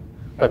something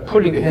by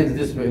pulling the hands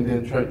this way and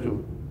then try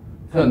to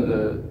turn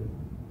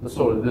the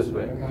sword this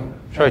way. Okay.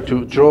 Try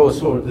to draw a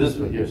sword this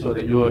way here so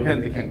that your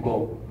hand can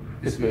go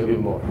this way a bit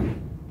more.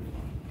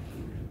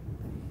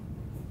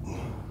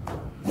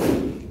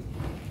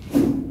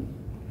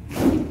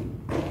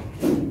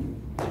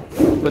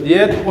 But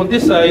yet, on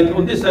this side,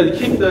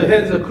 keep the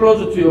hands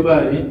closer to your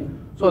body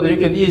so that you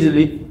can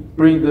easily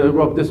bring the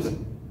rope this way.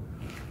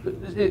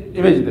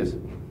 Imagine this.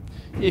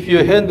 If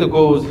your hand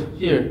goes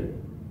here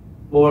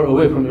or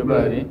away from your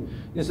body,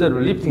 instead of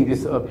lifting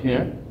this up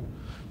here,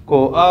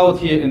 go out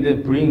here and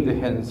then bring the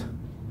hands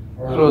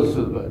close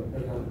to the body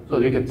so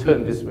that you can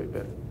turn this way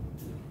better.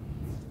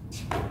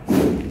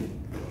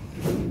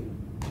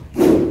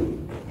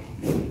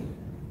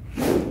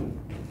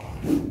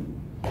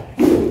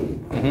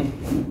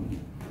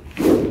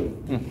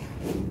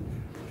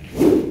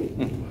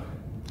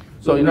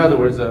 So in other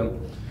words,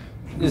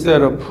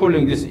 instead of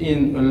pulling this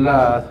in a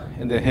lot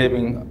and then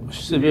having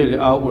severely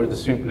outward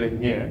swing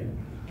plane here,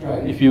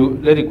 if you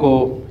let it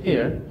go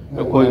here,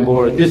 you're going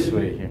more this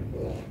way here.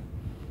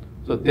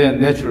 So then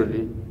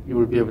naturally, you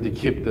will be able to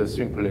keep the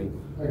swing plane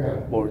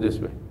more this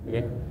way.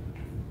 Okay?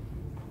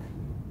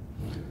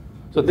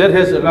 So that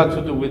has a lot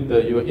to do with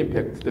your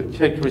impact, the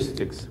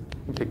characteristics,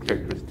 impact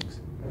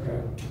characteristics.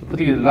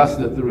 Particularly the last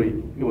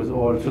three, it was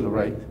all to the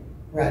right.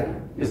 Right.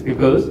 It's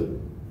because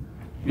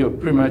you're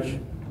pretty much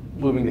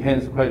moving the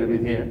hands quite a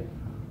bit here,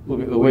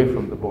 moving away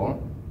from the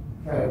ball.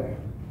 Right.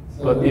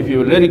 So But if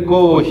you let it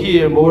go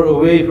here, more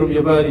away from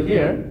your body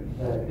here,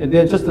 and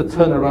then just to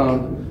turn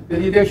around,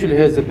 then it actually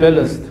has a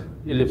balanced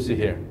ellipse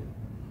here.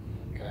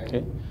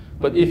 Okay?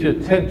 But if you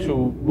tend to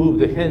move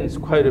the hands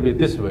quite a bit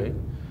this way,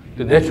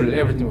 then naturally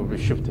everything will be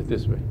shifted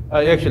this way.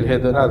 I actually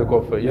had another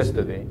golfer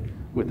yesterday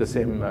with the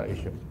same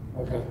issue.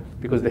 Okay.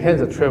 Because the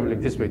hands are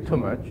traveling this way too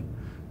much,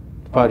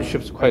 the body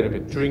shifts quite a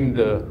bit during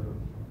the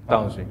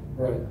downswing.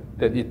 Right.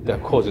 That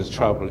it causes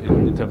trouble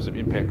in terms of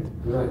impact.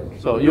 Right.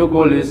 So your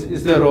goal is,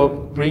 instead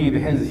of bringing the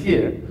hands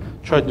here,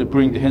 try to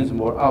bring the hands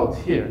more out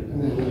here,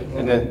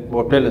 and then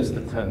more balance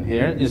the turn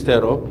here,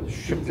 instead of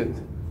shifted,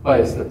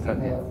 bias the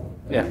turn here.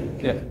 Yeah.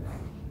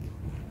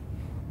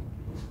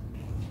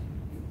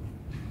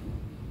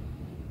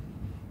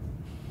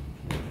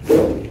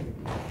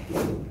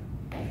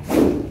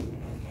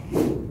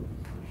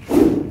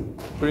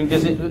 Bring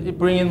this in,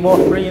 bring in more.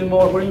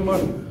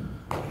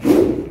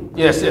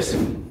 Yes.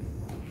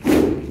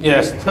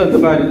 Yes, turn the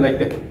body like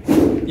that.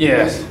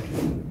 Yes.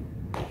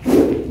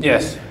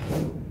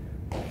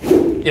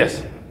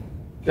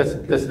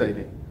 That's the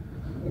idea.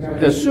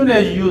 As soon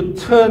as you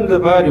turn the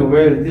body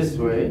well this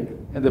way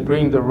and then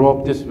bring the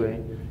rope this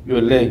way,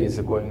 your leg is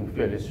going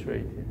fairly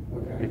straight here,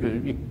 because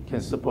you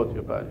can support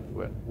your body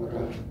well.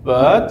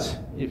 But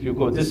if you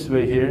go this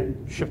way here,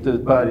 shift the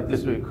body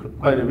this way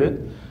quite a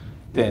bit,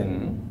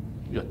 then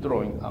you're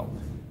throwing out.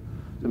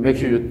 So make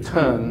sure you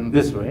turn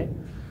this way.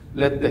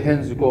 Let the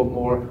hands go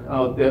more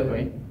out that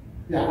way.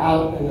 Yeah,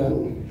 out and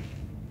then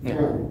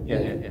turn.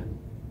 Yeah.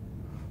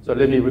 So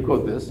let me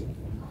record this.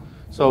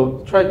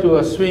 So try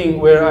to swing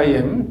where I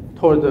am,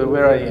 toward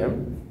where I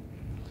am.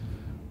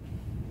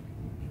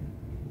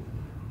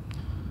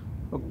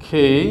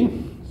 Okay,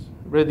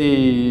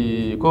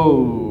 ready,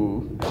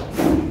 go.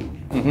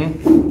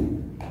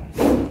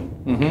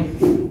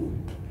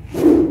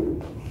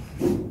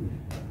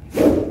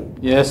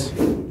 Yes.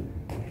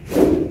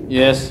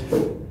 Yes.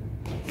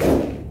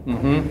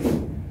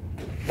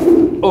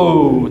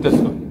 Oh, that's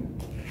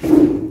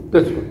good.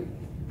 That's good.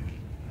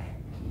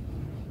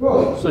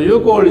 So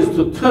your goal is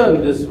to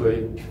turn this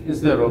way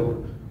instead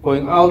of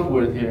going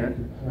outward here.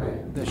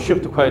 Then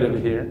shift quite a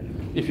bit here.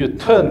 If you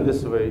turn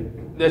this way,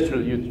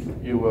 naturally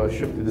you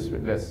shift this way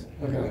less.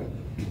 Okay.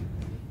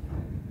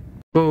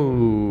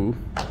 Oh.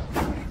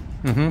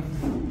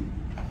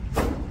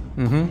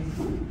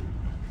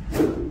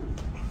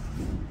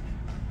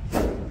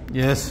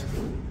 Yes.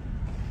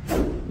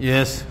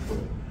 Yes.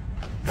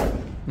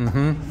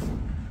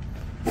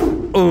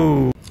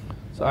 Oh.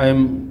 So I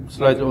am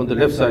slightly on the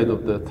left side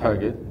of the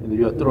target, and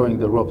you are throwing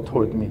the rope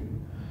toward me.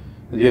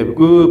 And you have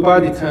good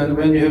body turn.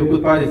 When you have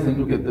good body turn,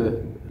 look at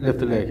the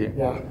left leg here.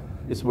 Yeah.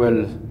 It's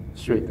well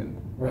straightened.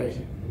 Right.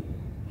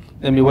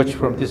 Let me watch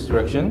from this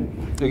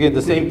direction. Again,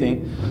 the same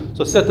thing.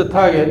 So set the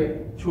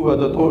target to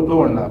the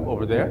doorknob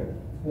over there.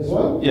 This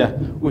one? Yeah,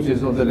 which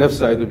is on the left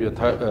side of your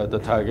the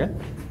target.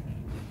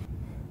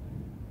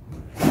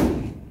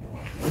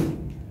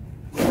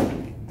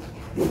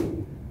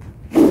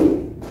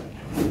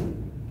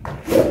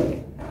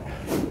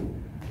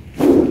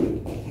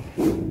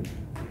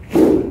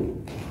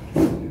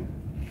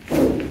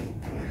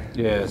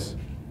 Yes.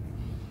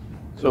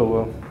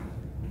 So.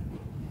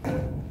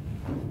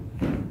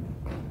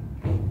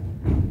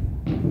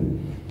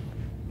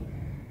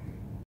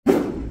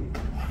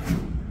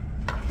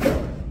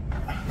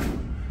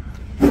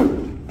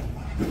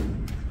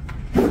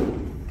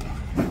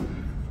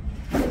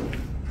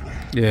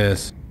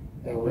 Yes.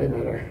 Yeah, way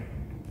better.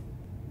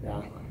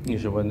 Yeah. You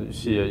should want to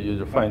see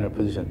your final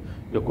position.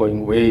 You're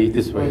going way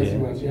this way Way here. too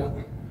much, yeah.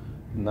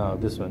 Now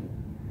this one.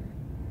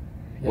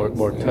 Yeah,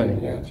 More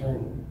turning. Yeah,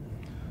 turn.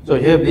 So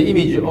you have the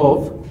image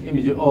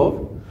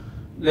of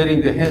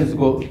letting the hands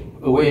go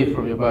away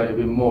from your body a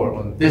bit more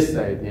on this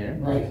side here.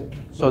 Right.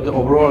 So the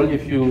overall,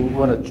 if you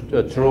want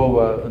to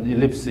draw an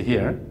ellipse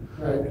here,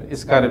 Right.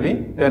 it's got to be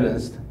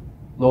balanced,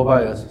 low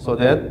bias, so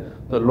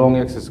that the long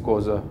axis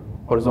goes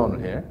horizontal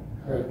here.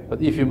 Right.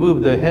 But if you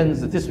move the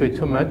hands this way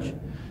too much,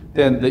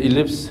 then the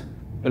ellipse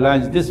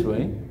aligns this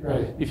way.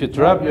 Right. If you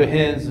drop your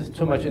hands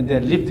too much and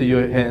then lift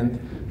your hand,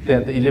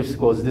 then the ellipse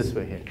goes this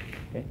way here.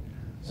 Okay?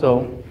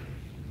 So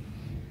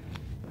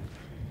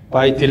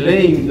by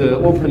delaying the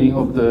opening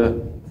of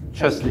the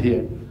chest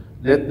here,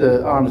 let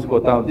the arms go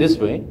down this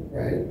way,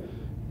 Right.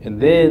 and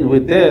then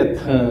with that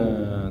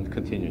turn,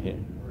 continue here.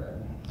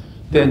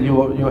 Then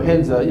your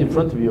hands are in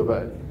front of your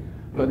body.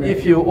 But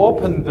if you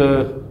open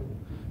the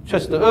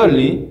chest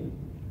early,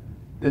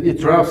 then it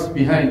drops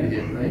behind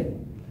here, right?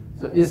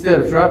 So instead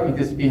of dropping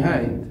this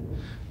behind,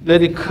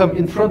 let it come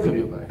in front of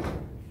your body.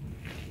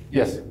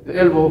 Yes, the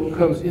elbow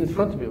comes in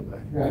front of your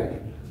body.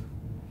 Right.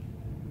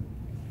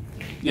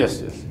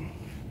 Yes, yes.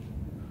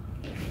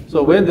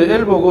 So when the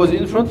elbow goes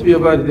in front of your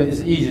body, then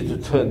it's easy to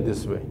turn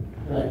this way.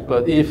 Right.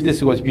 But if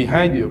this goes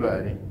behind your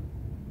body,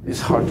 it's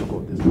hard to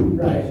go this way.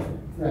 Right.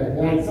 Right.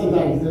 And I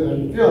sometimes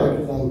you feel it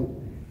because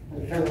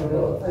I'm kind of a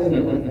little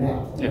thing right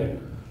now. Yeah.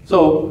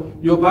 So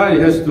your body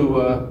has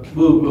to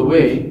move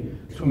away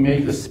to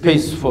make the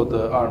space for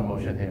the arm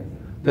motion here.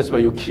 That's why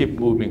you keep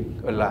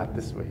moving a lot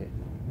this way here.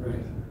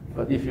 Right.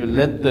 But if you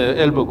let the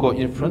elbow go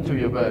in front of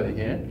your body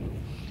here,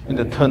 and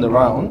then turn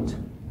around,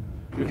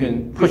 you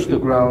can push the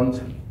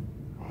ground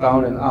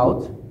down and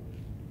out,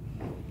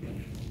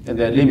 and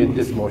then limit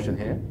this motion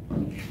here.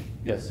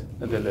 Yes,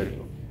 and then let it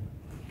go.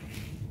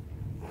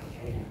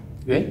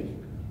 Okay?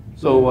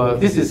 So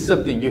this is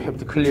something you have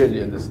to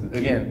clearly understand.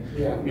 Again,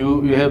 Yeah.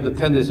 you have the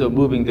tendency of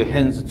moving the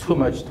hands too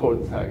much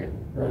toward the target.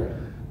 Right.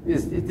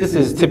 This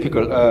is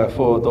typical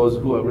for those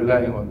who are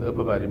relying on the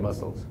upper body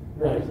muscles.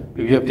 Right.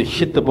 You have to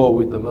hit the ball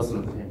with the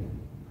muscles here.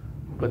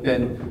 But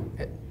then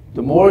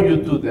the more you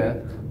do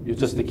that, you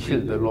just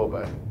kill the lower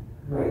body.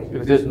 Right.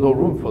 Because there's no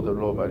room for the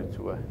lower body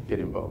to get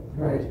involved.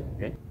 Right.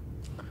 Okay?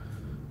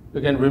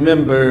 Again,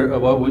 remember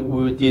what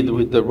we did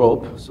with the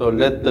rope. So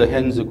let the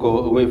hands go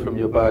away from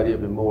your body a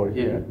bit more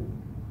here.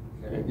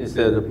 Okay?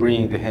 Instead of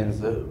bringing the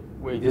hands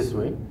way this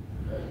way.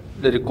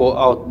 Let it go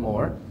out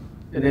more.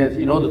 And then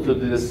in order to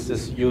do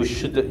this, you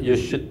should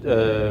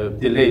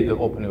delay the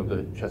opening of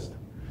the chest.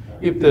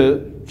 If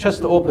the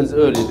chest opens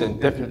early, then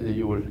definitely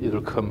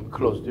it'll come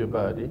close to your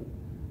body,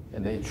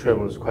 and then it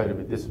travels quite a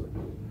bit this way.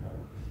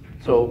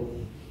 So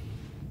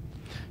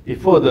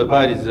before the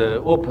body is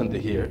opened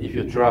here, if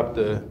you drop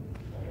the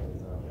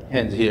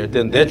hands here,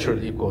 then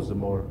naturally it goes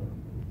more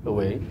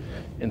away.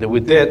 And then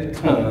with that,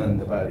 turn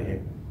the body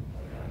here.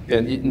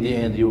 Then in the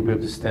end, you'll be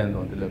able to stand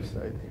on the left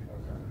side here.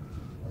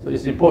 So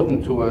it's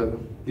important to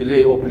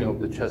delay opening of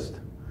the chest.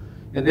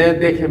 And then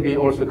they can be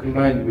also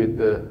combined with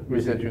the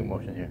recentering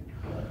motion here.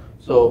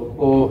 So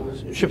go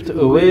shift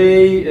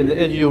away, and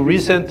as you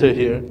recenter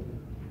here,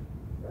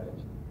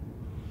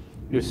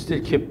 you still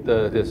keep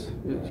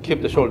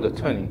keep the shoulder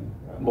turning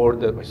more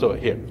that way. So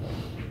here.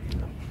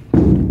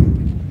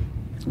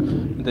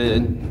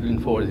 Then lean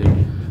forward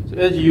here. So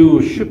as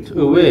you shift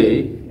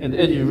away and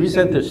as you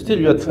recenter, still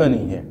you are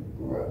turning here.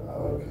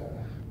 Okay.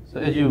 So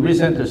as you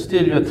recenter,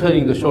 still you are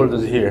turning the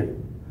shoulders here.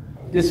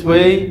 This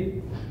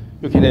way,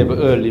 you can have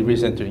early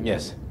recentering,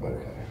 yes.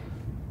 Okay.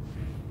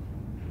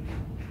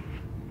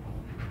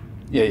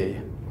 Yeah.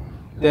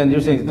 Then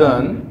your thing's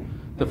done.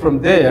 Then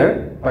from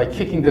there, by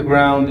kicking the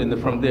ground, and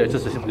then from there,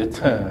 just simply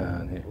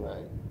turn here.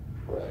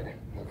 Right.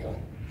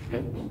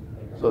 Okay.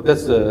 So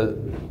that's a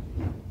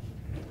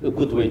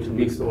good way to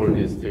mix all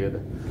these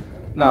together.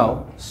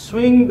 Now,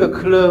 swing the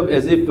club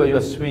as if you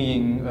are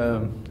swinging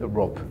a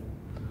rope.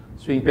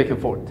 Swing back and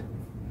forth.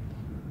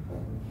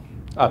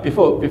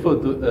 Before we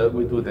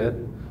do that,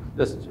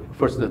 let's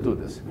first do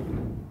this.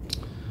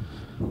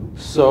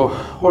 So,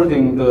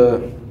 holding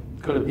the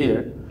club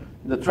here,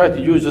 try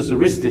to use just the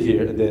wrist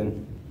here and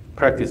then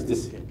practice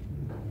this here.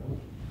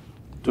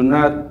 Do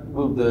not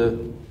move the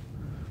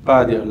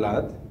body a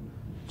lot.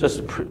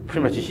 Just pretty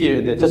much here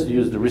and then just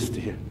use the wrist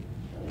here.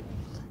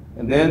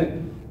 And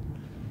then,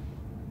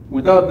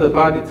 without the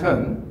body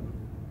turn,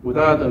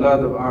 without a lot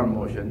of arm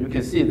motion, you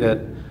can see that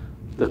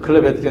the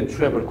club head can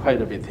travel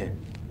quite a bit here.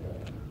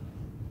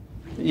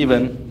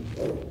 Even,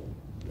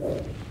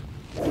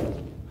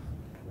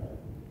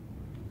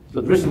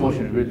 so the wrist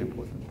motion is really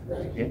important.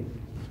 Okay?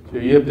 So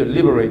you have to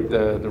liberate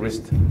the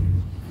wrist.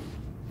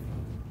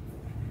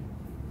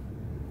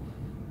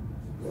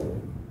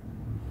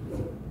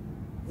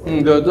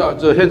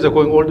 The hands are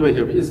going all the way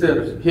here, instead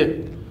of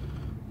here.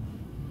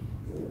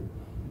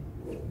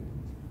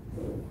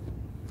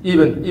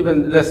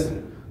 Even less.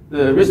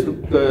 The wrist,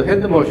 the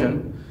hand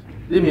motion,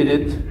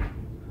 limited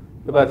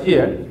about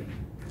here.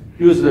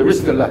 Use the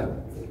wrist a lot.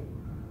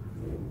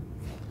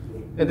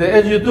 And then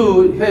as you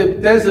do,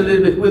 dance a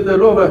little bit with the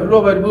lower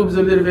body moves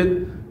a little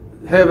bit.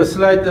 Have a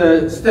slight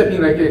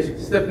stepping like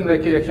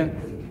action.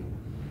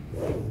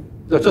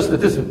 So just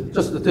this.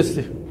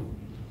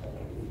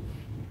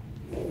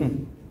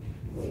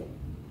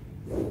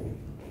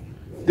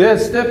 That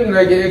stepping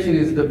like action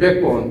is the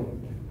backbone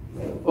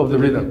of the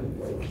rhythm.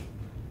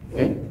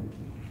 Okay.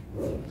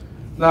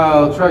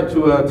 Now try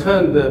to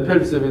turn the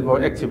pelvis a bit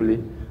more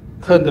actively.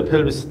 Turn the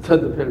pelvis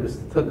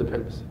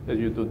as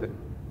you do that.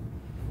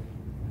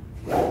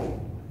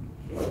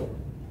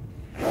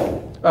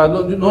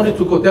 No need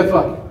to go that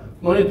far.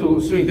 No need to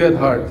swing that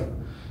hard.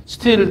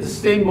 Still the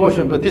same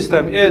motion, but this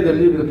time add a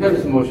little bit of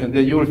pelvis motion,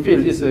 then you will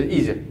feel it's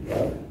easier.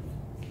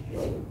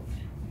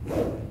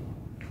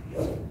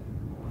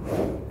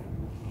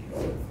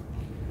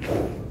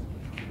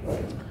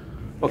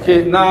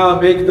 Okay, now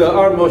make the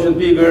arm motion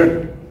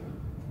bigger.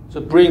 So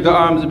bring the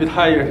arms a bit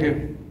higher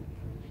here.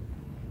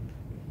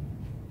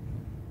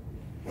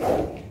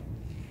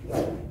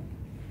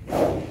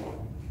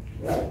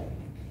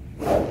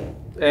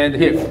 And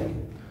here.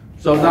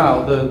 So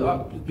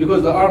now,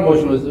 because the arm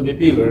motion was a bit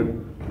bigger,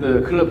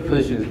 the club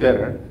position is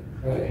better.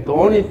 Right. The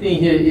only thing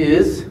here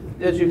is,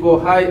 as you go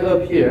high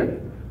up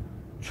here,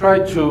 try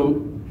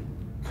to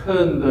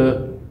turn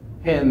the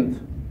hand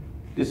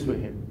this way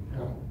here.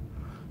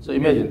 So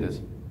imagine this.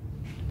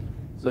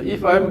 So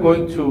if I'm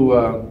going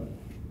to,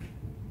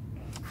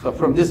 so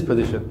from this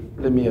position,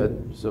 let me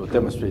so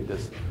demonstrate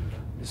this.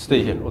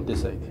 Stay here on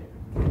this side.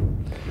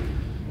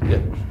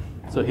 Yeah.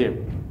 So here.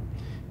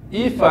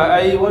 If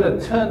I want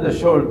to turn the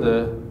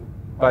shoulder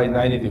by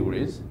 90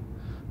 degrees,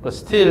 but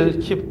still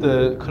keep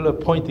the club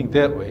pointing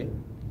that way,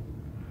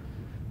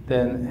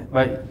 then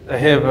I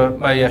have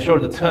my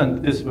shoulder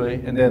turned this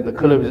way, and then the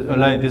club is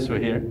aligned this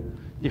way here.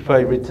 If I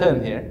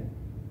return here,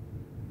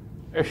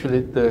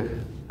 actually the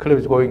club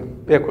is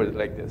going backward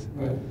like this.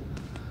 Right.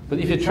 But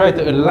if you try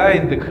to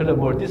align the club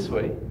more this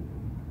way,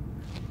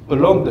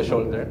 along the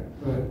shoulder,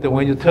 Right. then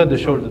when you turn the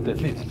shoulder, then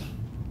it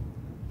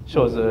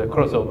shows a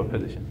crossover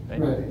position.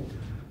 Right?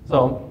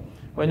 So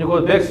when you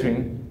go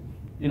backswing,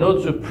 in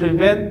order to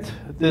prevent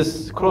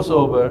this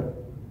crossover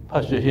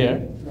posture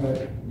here,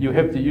 Right. you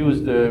have to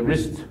use the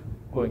wrist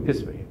going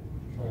this way.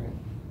 Right.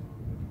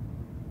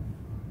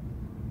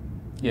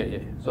 Yeah.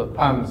 So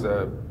palms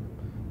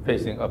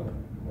facing up.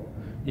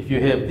 If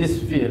you have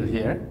this feel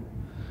here,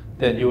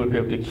 then you will be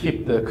able to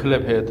keep the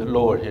club head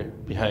lower here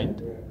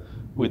behind.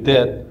 With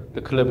that,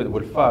 the club head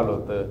will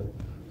follow the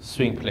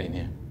swing plane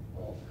here.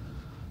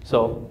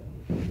 So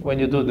when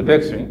you do the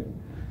backswing,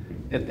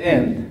 at the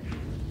end,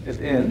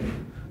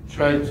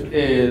 try to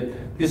add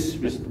this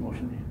wrist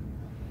motion here.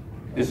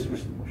 This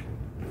wrist motion.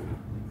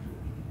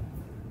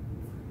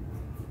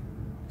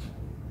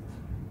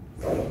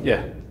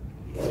 Yeah.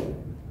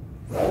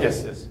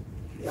 Yes.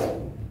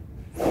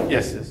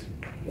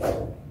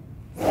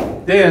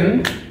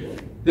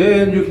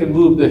 Then you can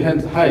move the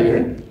hands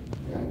higher.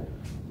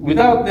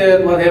 Without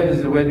that, what happens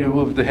is when you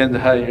move the hand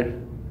higher,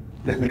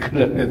 then the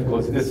club head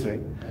goes this way.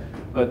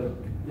 But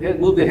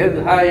move the hand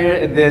higher,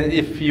 and then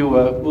if you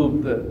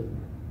move the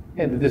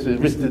hand this way,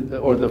 wrist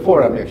or the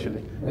forearm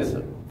actually, this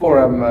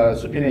forearm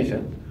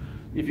supination.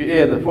 If you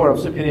add the forearm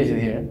supination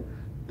here,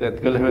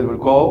 that club head will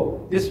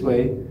go this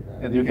way,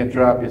 and you can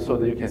drop it so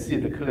that you can see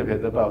the club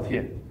head about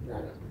here,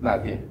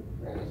 not here.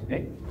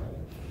 Okay?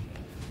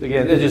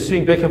 Again, as you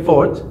swing back and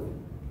forth,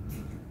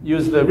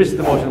 use the wrist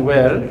motion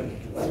well.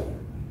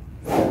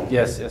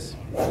 Yes, yes.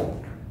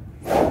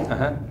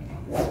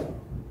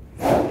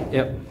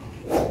 Yep.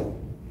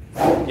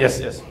 Yes,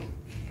 yes.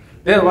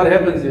 Then what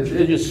happens is,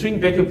 as you swing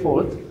back and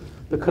forth,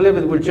 the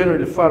cleavage will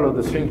generally follow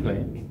the swing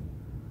plane.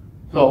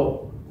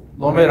 So,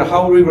 no matter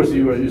how rigorous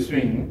you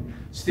swing,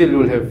 still you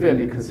will have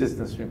fairly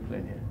consistent swing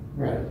plane here.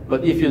 Right.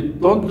 But if you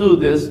don't do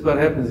this, what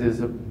happens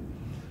is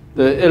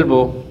the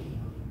elbow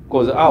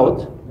goes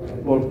out,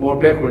 more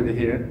backward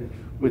here.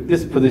 With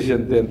this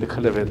position, then the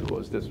cleavage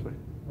goes this way.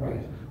 Right.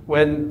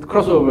 When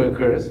crossover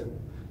occurs,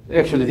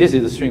 actually this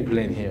is the swing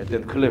plane here,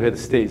 then cleavage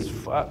stays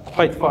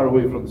quite far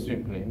away from the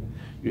swing plane.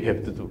 You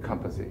have to do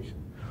compensation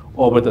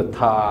over the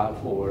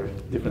top or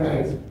different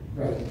things.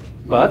 Right.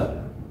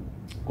 But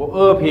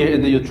go up here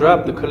and then you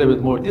drop the cleavage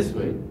more this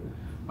way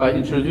by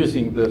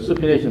introducing the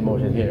supination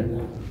motion here.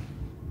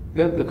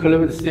 Then the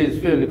cleavage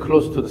stays fairly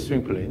close to the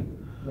swing plane.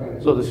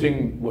 Right. So the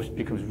swing motion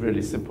becomes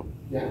really simple.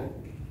 Yeah.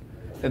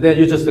 And then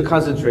you just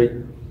concentrate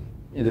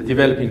in the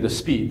developing the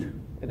speed.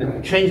 And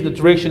then change the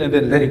direction and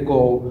then let it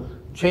go.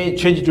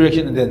 Change the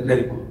direction and then let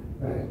it go.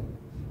 Right.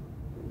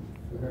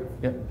 Okay.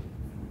 Yeah.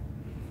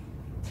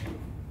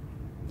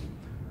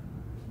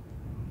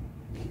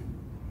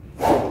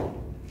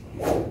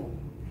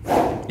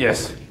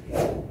 Yes.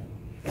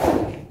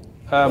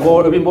 A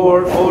bit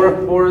more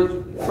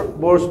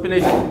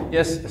supination.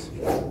 Yes.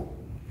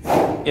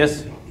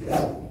 Yes.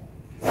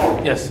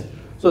 Yes.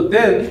 So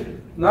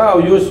then, now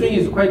your swing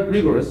is quite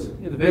rigorous.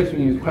 The back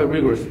swing is quite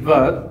rigorous,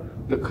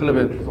 but the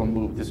cleavage don't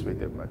move this way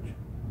that much.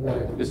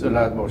 Right. It's a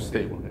lot more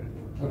stable there.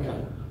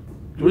 Okay.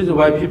 The reason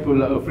why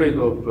people are afraid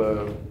of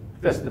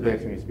fast back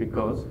swing is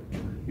because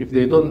if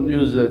they don't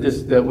use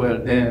this that well,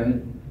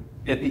 then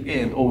at the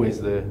end, always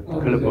the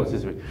cleavage goes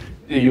this way.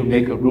 Then you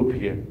make a loop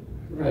here.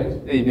 Right.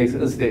 And it makes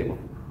it unstable.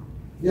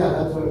 Yeah,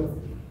 that's what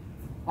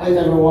I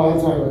never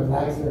was talking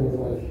about back swing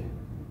was like.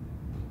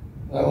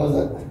 That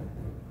wasn't.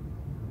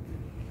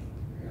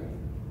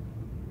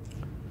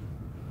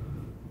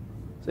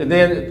 And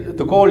then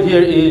the goal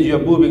here is you're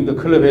moving the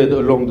cleavage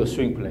along the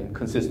swing plane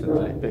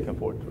consistently, back and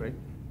forth, right?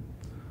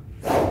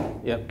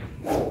 Yep.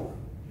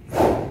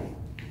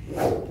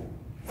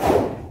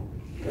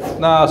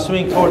 Now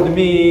swing toward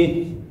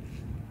me.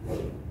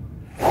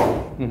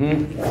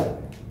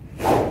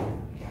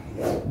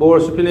 More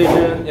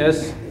supination,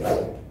 yes.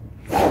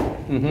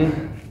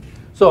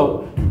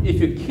 So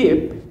if you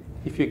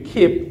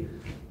keep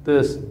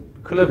the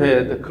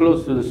cleavage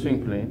close to the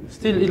swing plane,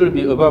 still it will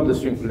be above the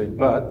swing plane,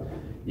 but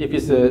if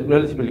it's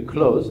relatively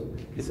close,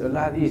 it's a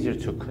lot easier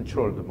to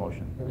control the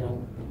motion. Okay.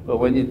 But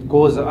when it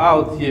goes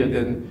out here,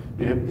 then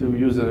you have to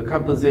use a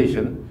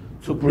compensation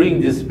to bring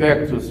this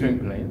back to the swing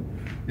plane.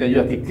 Then you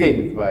are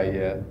dictated by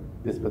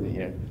this body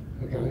here.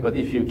 Okay. But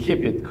if you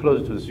keep it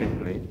close to the swing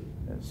plane,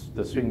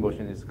 the swing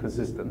motion is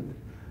consistent,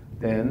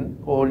 then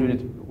all you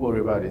need to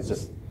worry about is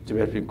just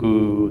developing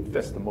good,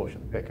 fast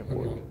motion back and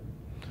forth. Okay.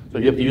 So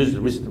you have to use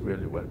the wrist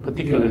really well,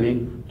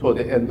 particularly toward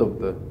the end of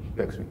the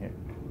backswing here.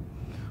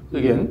 So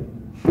again,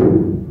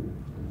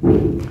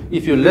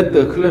 if you let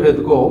the cleavage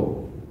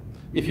go,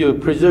 if you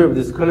preserve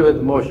this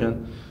cleavage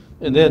motion,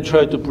 and then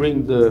try to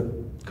bring the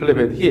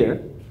cleavage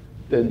here,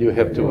 then you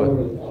have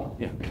to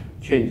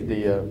change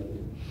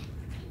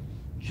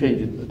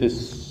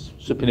this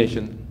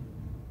supination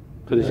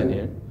position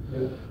here.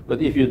 Yeah.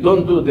 But if you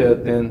don't do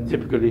that, then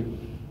typically,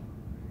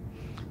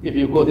 if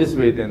you go this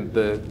way, then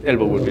the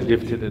elbow will be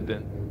lifted, and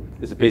then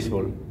it's a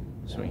baseball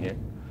swing here.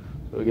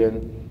 So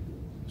again,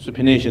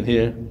 supination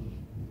here.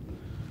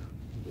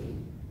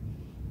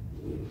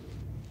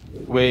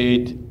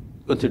 Wait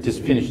until this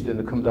is finished,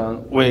 then come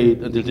down. Wait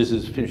until this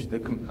is finished,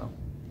 then come down.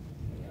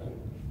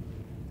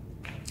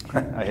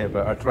 I have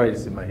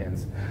arthritis in my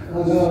hands,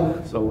 Oh,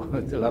 no. so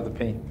it's a lot of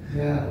pain.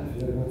 Yeah.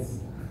 That's,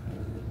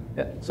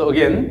 Yeah. So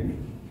again,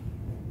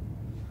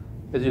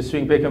 as you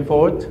swing back and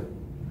forth,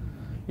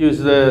 use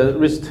the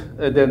wrist,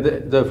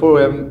 then the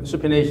forearm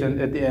supination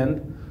at the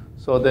end,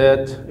 so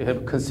that you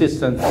have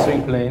consistent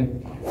swing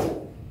plane.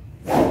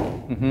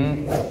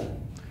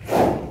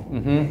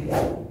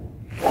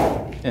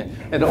 Yeah.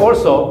 And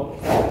also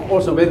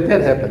when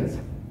that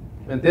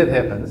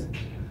happens,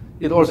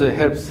 it also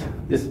helps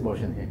this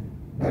motion here.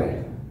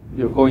 right.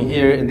 You're going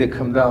here and then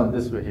come down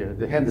this way here.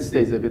 The hand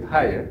stays a bit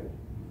higher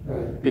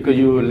Right. because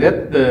you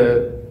let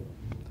the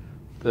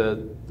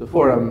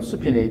forearm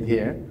supinate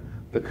here.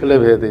 The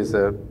cleavage is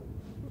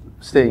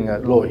staying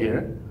low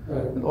here.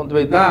 Right. And on the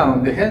way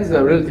down, the hands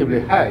are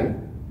relatively high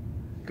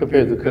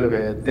compared to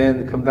cleavage.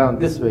 Then come down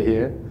this way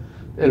here.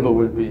 The elbow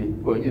will be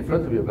going in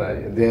front of your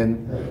body and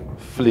then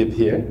flip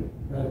here.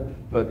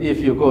 Right. But if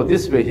you go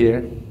this way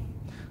here,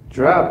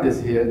 drop this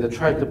here, then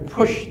try to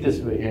push this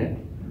way here.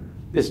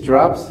 This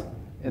drops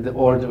and then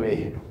all the way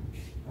here.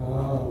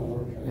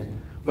 Oh, okay.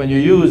 When you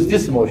use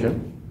this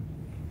motion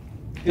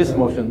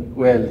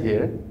well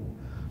here,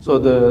 so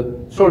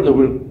the shoulder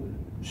will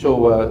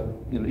show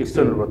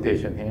external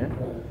rotation here,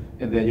 Right.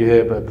 and then you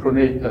have a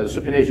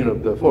supination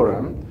of the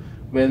forearm.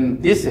 When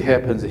this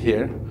happens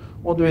here,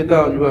 all the way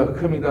down, you are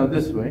coming down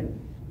this way,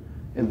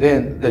 and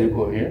then let it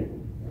go here.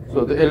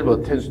 So the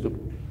elbow tends to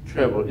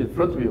travel in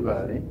front of your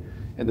body,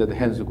 and then the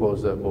hands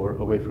goes more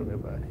away from your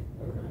body.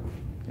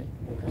 Okay.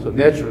 So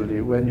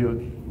naturally, when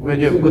you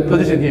have a good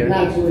position here,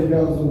 naturally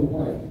goes on the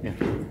plane. yeah,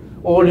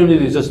 all you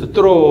need is just to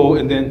throw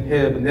and then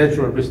have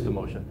natural wrist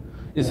motion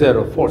instead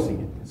of forcing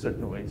it in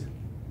certain ways.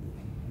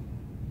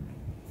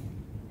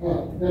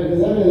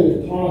 Because everything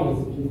you're taught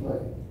is a key play.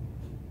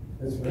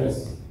 It's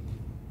wrist.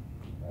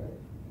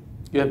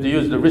 You have to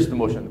use the wrist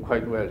motion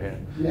quite well here.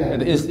 Yeah.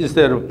 And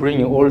instead of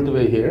bringing all the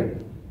way here,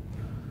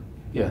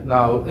 yeah,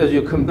 now as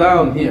you come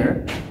down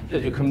here, you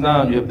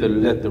have to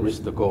let the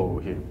wrist go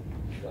over here.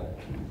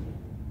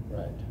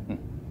 Right.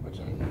 Which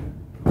I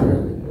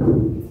rarely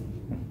do.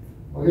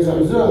 Because I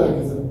was doing that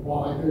because of the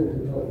ball, I couldn't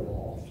control the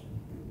ball.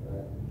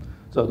 Right.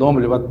 So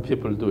normally what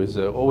people do is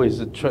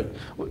always try.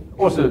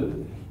 Also,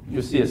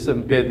 you see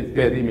some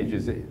bad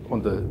images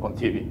on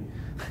TV.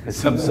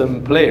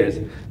 some players,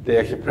 they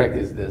actually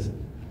practice this.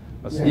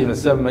 Yeah. Even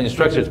some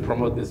instructors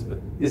promote this, but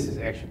this is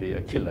actually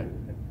a killer.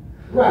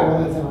 Right,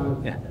 well, that's how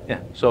I'm.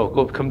 Yeah. So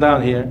come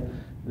down here.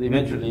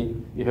 Eventually,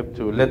 you have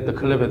to let the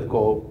clevet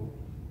go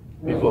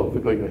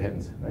before your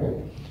hands.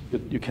 Right?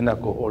 You cannot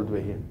go all the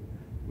way here.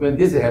 When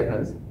this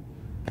happens,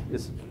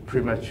 it's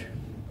pretty much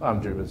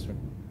arm-driven swing.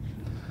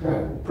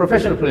 Right.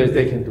 Professional players,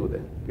 they can do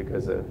that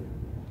because the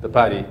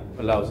body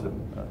allows them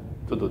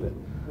to do that.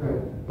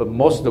 Right. But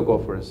most of the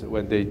golfers,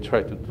 when they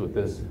try to do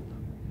this,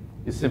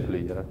 it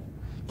simply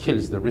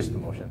kills the wrist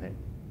motion here.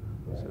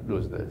 So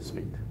lose the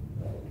speed.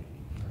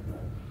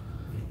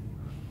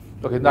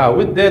 Okay, now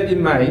with that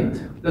in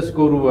mind, let's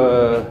go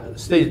to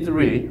stage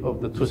 3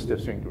 of the two-step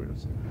swing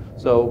drills.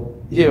 So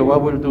here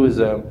what we'll do is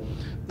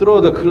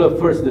throw the club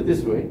first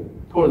this way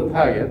toward the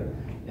target,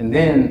 and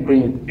then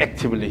bring it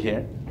actively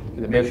here.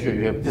 And make sure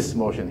you have this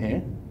motion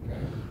here.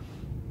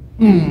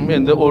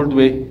 And the all the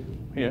way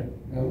here.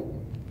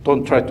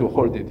 Don't try to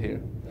hold it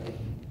here.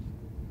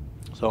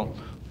 So,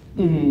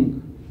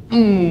 and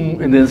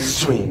then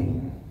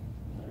swing.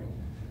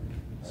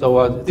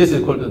 So this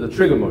is called the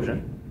trigger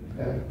motion.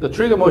 The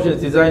trigger motion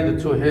is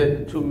designed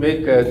to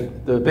make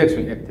the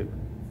backswing active.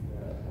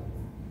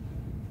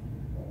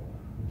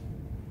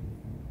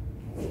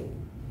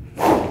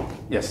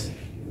 Yes,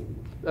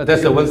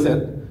 that's the one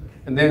set,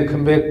 and then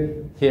come back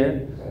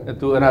here and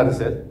do another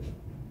set.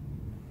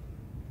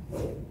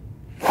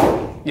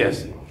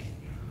 Yes.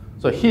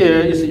 So here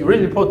it's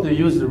really important to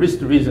use the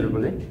wrist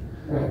reasonably.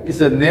 It's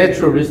a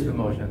natural wrist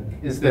motion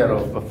instead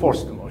of a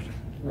forced motion.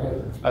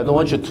 I don't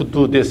want you to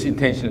do this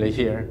intentionally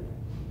here.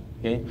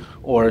 Okay?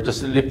 Or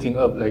just lifting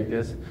up like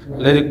this.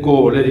 Let it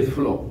go, let it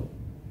flow.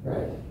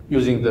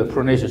 Using the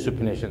pronation,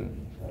 supination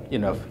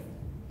enough.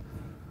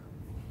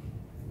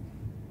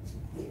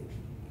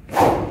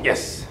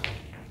 Yes.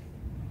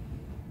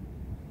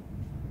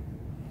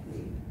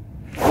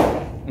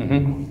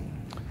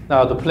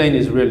 Now the plane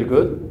is really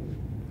good.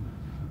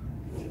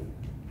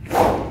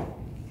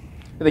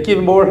 And they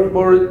give more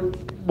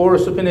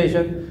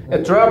supination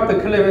and drop the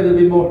clevet a little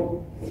bit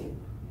more,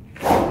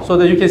 so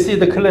that you can see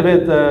the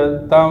clevet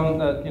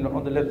down,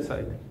 on the left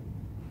side.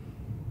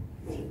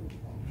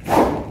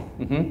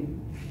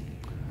 And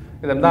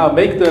then now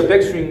make the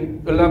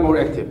backswing a lot more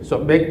active. So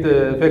make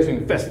the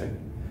backswing faster.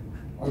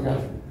 Okay.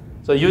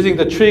 So using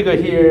the trigger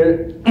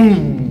here.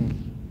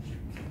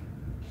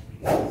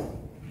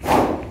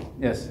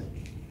 Yes.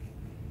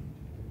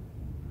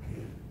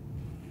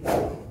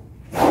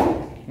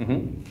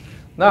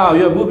 Now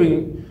you're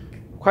moving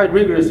quite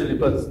rigorously,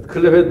 but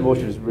clevet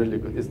motion is really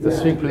good. The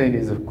swing plane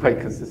is quite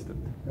consistent.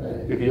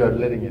 If you are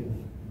letting it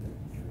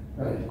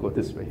go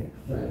this way here.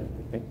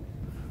 Okay.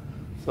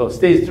 So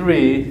stage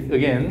 3,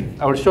 again,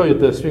 I will show you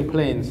the swing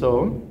plane.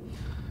 So,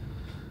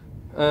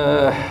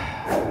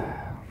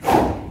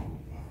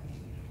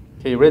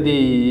 okay,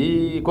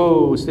 ready,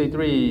 go, stage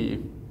 3.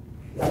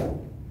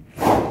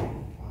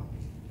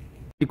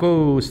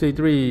 Go, stage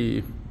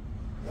 3.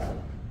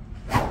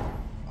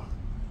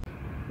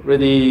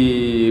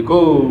 Ready,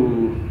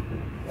 go.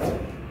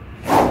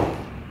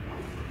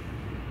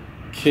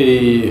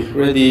 Okay,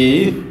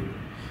 ready,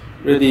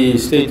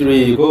 stage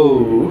 3,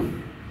 go.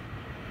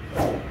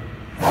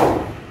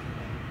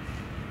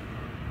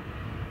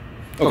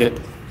 Okay,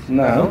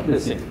 now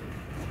let's see.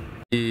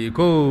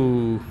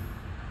 Go.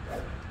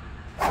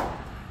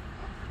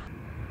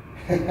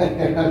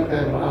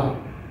 Wow,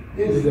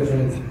 huge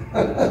difference.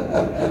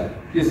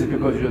 This is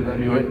because your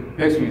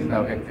backswing is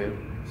now active.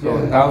 So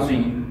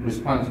downswing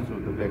responds to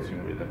the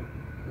backswing rhythm.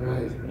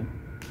 Right.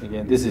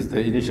 Again, this is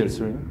the initial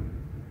swing.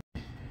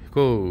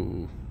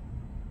 Go.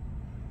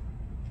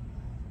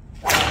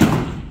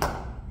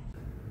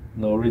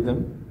 No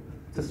rhythm.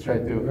 Just try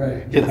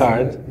to hit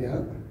hard.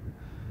 Yeah.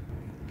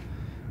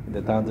 And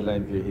the down the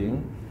line view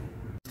here.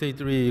 Stage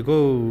 3,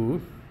 go.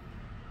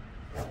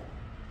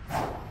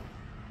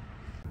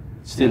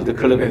 Still the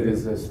clevet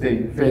is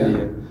staying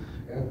fairly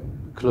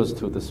close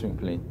to the swing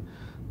plane.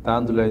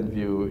 Down the line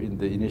view in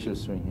the initial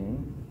swing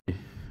here.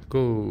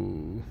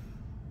 Go.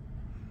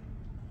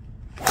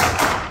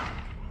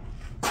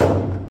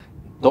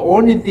 The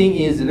only thing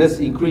is let's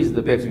increase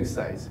the backswing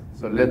size.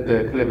 So let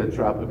the cleavage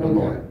drop a bit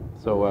more.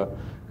 So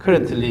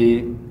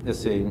currently, let's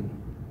say,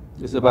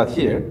 it's about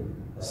here,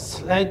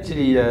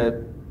 slightly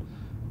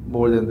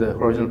more than the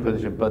original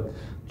position, but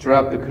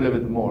drop the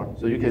cleavage more.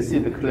 So you can see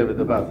the cleavage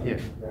about here,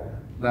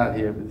 not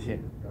here, but here.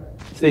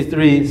 Stage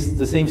 3 is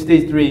the same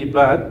stage 3,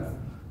 but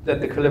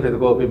let the cleavage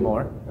go a bit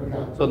more.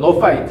 So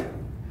no fight.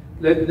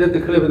 Let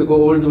the cleavage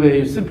go all the way.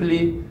 You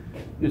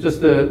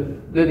just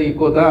let it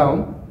go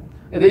down,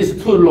 and it's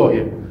too low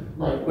here.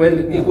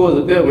 When it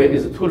goes that way,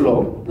 it's too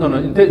low. No,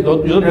 you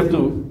don't have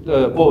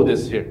to bow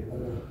this here.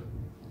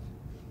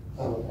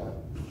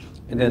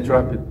 And then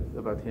drop it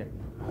about here.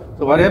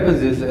 So what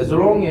happens is, as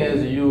long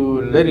as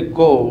you let it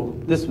go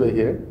this way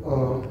here,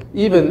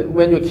 even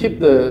when you keep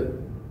the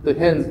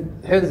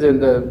hands and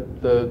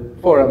the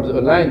forearms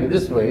aligned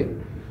this way,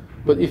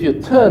 but if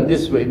you turn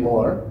this way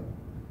more,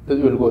 then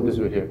it will go this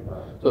way here.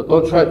 So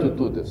don't try to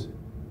do this.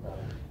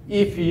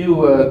 If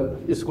you,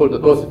 it's called the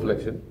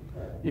dorsiflexion.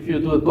 If you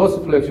do a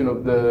dorsiflexion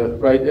of the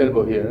right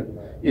elbow here,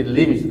 it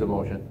limits the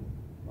motion.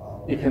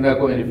 It cannot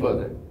go any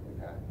further.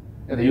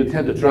 And you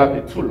tend to drop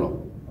it too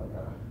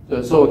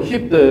low. So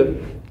keep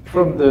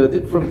from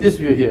this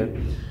view here,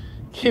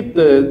 keep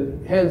the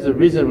hands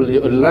reasonably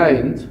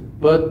aligned,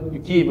 but you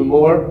give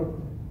more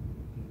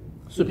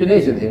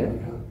supination here.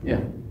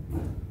 Yeah.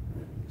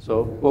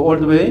 So go all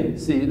the way.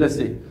 Let's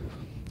see.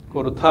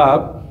 Go to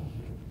top,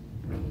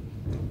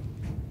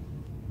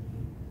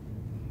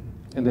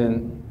 and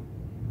then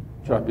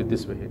drop it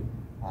this way here.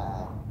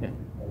 Yeah.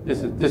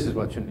 This is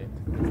what you need.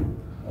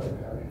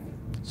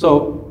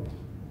 So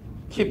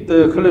keep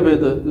the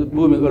cleavage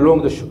moving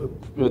along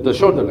the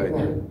shoulder line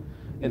here,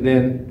 and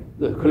then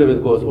the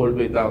cleavage goes all the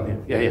way down here.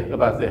 Yeah,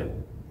 about there.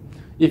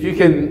 If you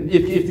can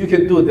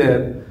do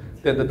that,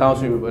 then the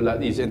downswing will be a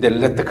lot easier, and then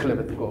let the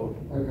cleavage go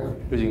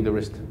using the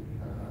wrist.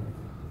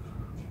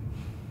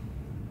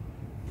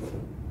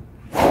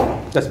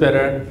 That's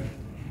better.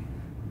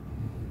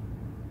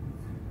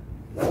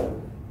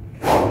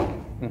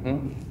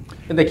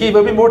 And then keep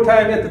a bit more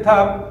time at the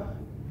top.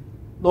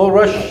 No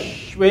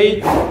rush.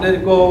 Wait. Let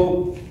it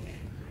go.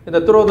 And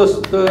then throw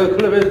the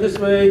cleavage this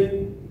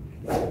way.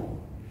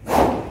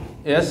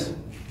 Yes.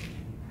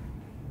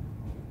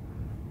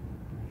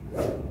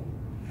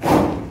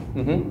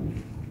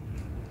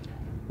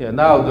 Yeah.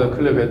 Now the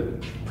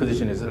cleavage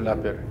position is a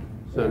lot better.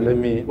 So let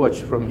me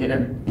watch from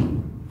here.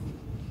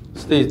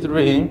 Stage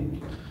 3.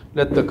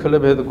 Let the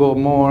cleavage go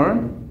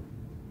more.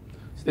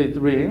 Stage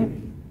 3.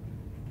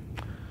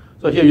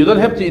 So here you don't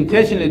have to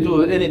intentionally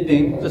do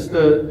anything. Just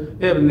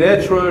have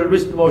natural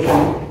wrist motion.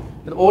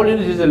 And all you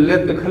need is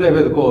let the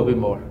cleavage go a bit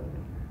more.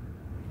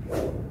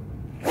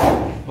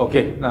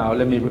 Okay, now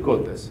let me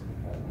record this.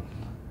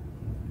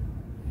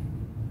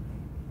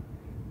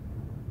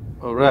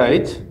 All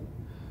right.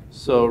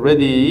 So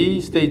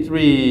ready, stage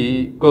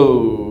 3,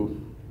 go.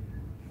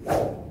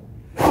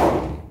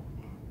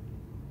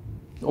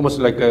 Almost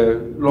like a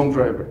long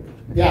driver.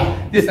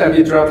 Yeah. This time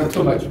you dropped it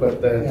too much,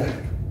 but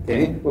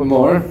okay, one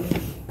more.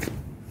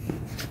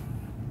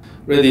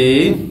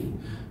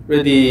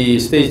 Ready,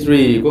 stage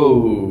 3,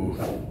 go.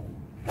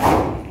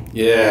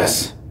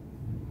 Yes.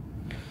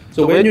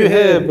 So when you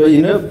have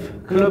enough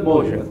club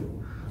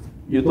motion,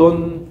 you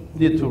don't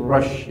need to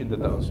rush in the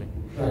downswing.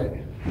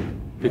 Right.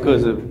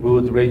 Because of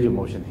good range of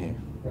motion here.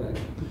 Right.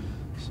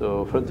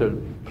 So frontal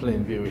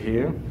plane view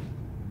here.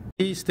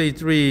 Stage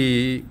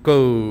 3,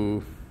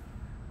 go.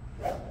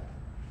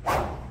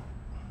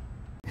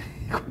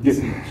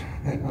 This much.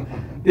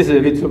 This is a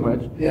bit too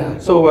much. Yeah.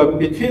 So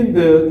between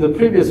the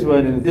previous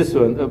one and this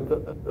one,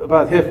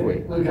 about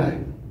halfway.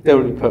 Okay. That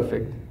will be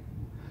perfect.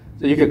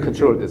 So you can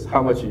control this,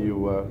 how much you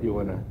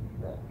want to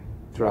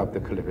drop the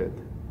cleavage.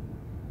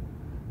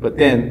 But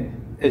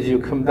then, as you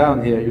come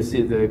down here, you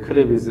see the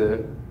cleavage is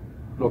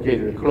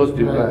located close to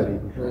your body.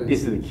 Right.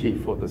 This is the key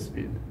for the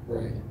speed.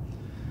 Right.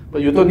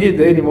 But you don't need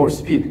any more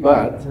speed,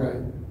 but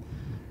right.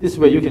 This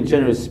way you can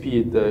generate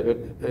speed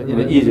in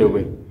an easier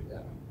way. Yeah.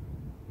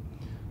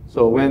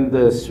 So when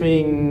the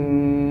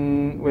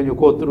swing, when you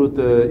go through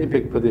the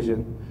impact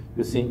position,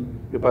 you see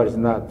your body is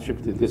not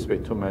shifted this way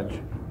too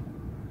much.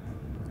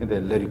 And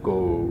then let it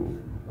go.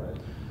 Right.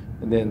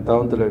 And then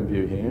down the line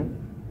view here.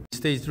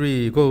 Stage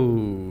 3,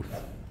 go.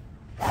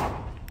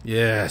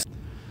 Yes.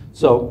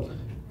 So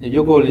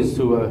your goal is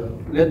to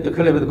let the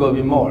cleavage go a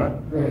bit more.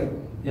 Right.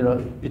 You know,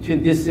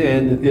 between this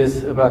and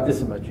this, about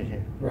this much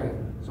here. Right.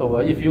 So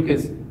if you can,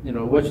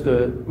 watch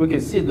we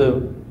can see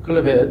the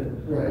cleavage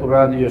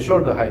around your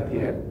shoulder height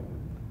here.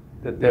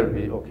 That will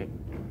be okay.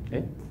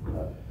 Okay.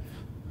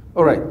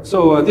 All right.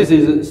 So this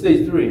is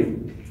stage 3,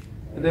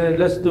 and then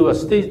let's do a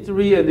stage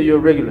 3 and your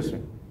regular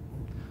swing.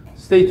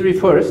 Stage 3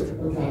 first,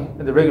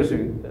 and the regular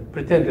swing.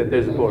 Pretend that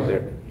there's a ball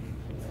there.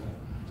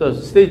 So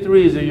stage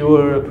 3 is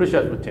your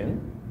pre-shot routine.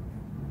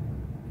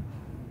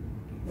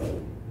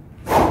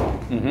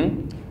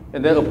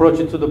 And then approach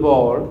it to the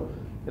ball,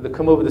 and then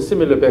come over the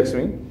similar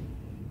backswing.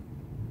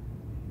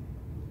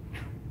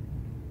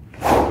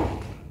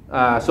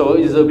 So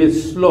it's a bit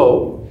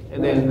slow,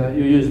 and then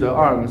you use the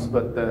arms,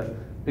 but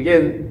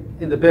again,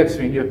 in the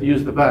backswing, you have to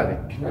use the body.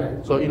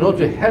 Right. So in order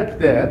to help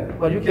that,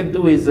 what you can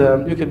do is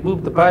you can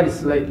move the body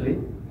slightly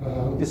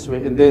this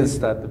way and then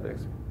start the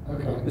backswing.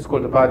 Okay. It's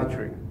called the body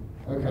trigger.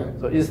 Okay.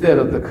 So instead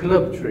of the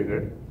club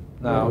trigger,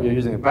 now you're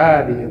using a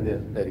body and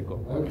then let it go.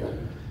 Okay.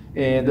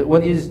 And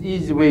one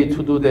easy way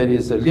to do that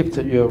is lift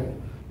your,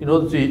 in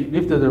order to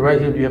lift the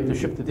right heel, you have to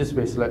shift it this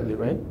way slightly,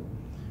 right?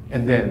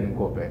 And then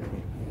go back.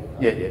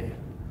 Yeah.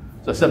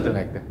 So something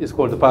like that. It's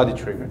called the body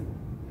trigger.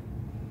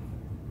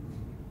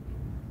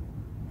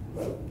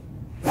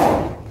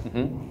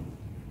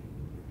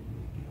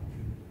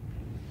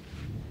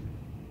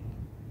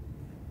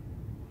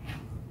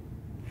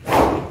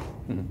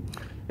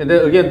 And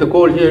then again, the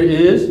goal here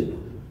is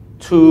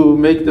to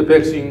make the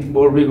backswing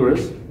more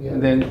vigorous. Yeah.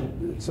 And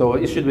then, so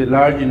it should be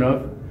large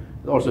enough,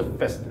 also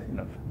fast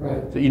enough.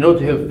 Right. So in order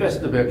to have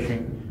faster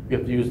backswing, you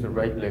have to use the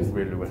right leg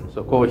really well.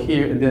 So go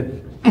here and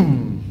then,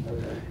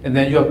 and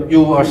then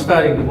you are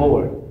starting the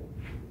mower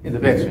in the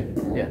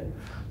backswing. Yeah.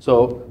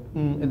 So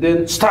and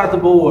then start the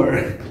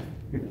mower.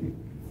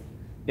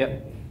 Yeah.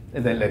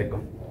 And then let it go.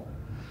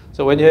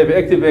 So when you have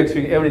active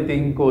backswing,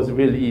 everything goes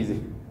really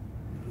easy.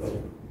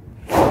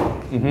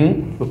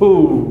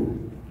 Ooh.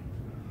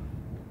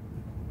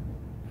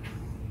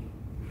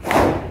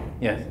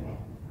 Yes.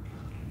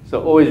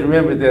 So always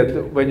remember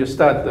that when you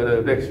start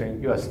the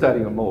backswing, you are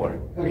starting a mower.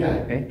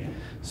 Okay.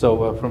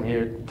 So from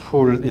here,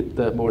 pull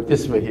it more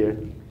this way here.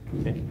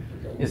 Okay.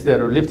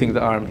 Instead of lifting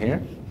the arm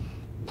here,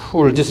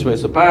 pull this way.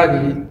 So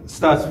body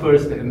starts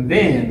first, and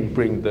then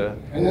bring the.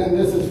 And then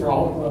this is for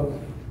all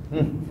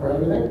for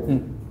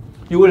everything.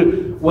 You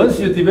will once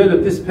you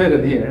develop this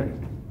pattern here,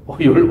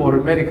 you will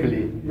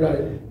automatically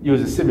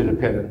use a similar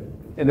pattern.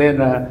 And then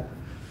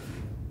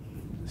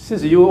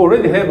since you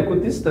already have a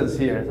good distance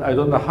here, I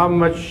don't know how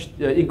much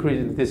increase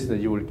in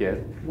distance you will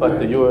get,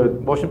 but your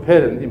motion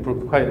pattern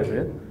improved quite a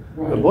bit.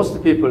 But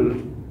most people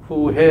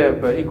who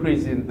have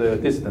increase in the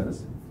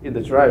distance in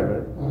the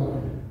driver,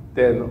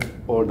 then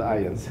all the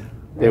irons,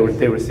 they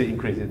will see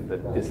increase in the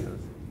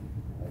distance.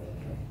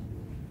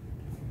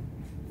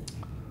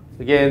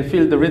 Again,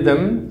 feel the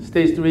rhythm.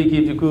 Stage 3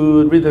 gives you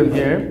good rhythm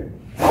here.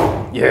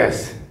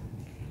 Yes.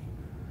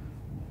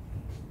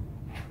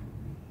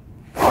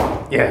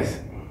 Yes.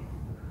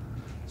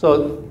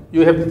 So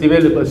you have to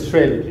develop a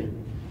strategy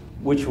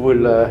which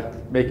will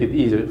make it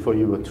easier for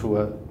you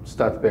to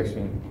start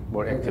backswing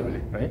more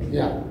actively, right?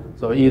 Yeah.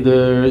 So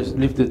either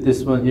lift it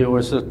this one here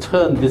or so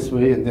turn this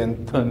way and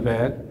then turn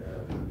back.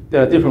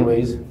 There are different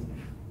ways.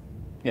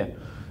 Yeah.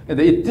 And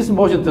this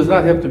motion does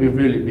not have to be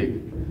really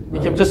big.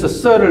 It can be just a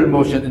subtle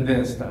motion and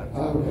then start.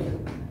 Okay.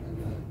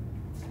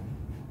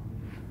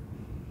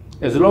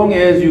 As long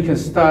as you can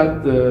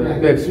start the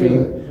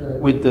backswing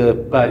with the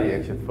body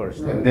action first,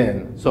 and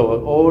then,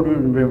 so all you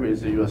remember is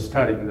that you are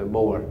starting the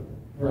mower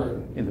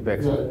in the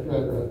backswing.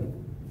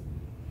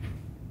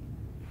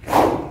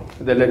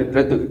 And then let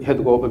the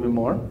head go up a bit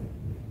more.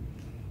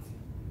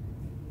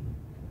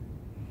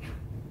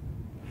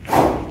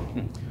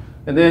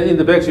 And then in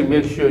the backswing,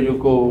 make sure you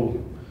go,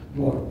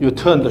 you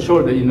turn the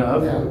shoulder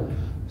enough.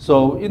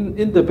 So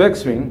in the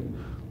backswing,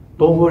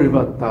 don't worry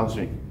about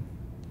downswing.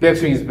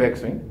 Backswing is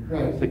backswing.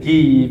 So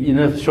give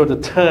enough shoulder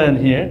turn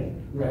here.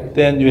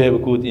 Then you have a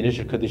good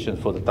initial condition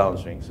for the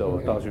downswing. So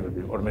downswing will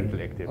be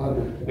automatically active.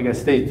 Again,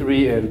 stage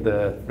 3 and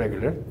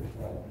regular.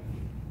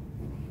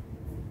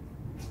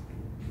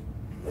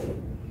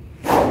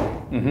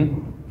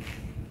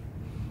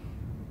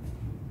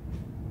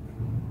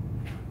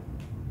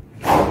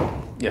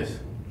 Yes.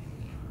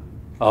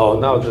 Oh,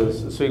 now the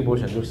swing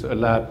motion looks a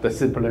lot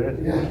simpler.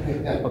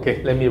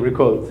 Okay, let me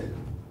record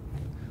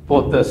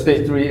both the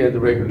stage 3 and the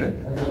regular.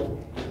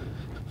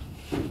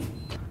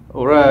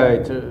 All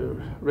right,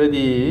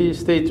 ready,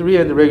 stage 3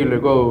 and the regular,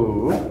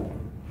 go.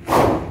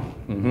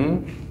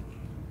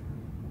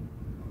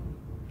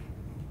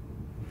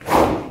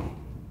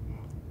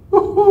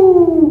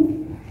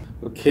 Woohoo!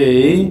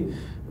 Okay,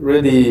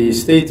 ready,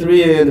 stage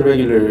 3 and the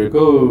regular,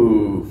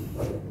 go.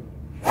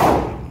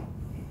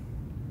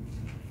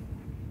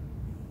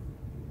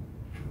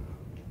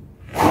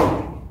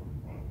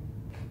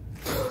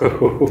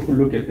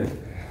 Look at that.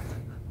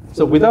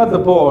 So without the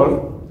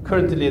ball,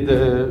 currently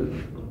the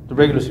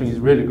regular swing is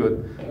really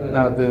good.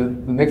 Now the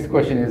next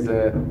question is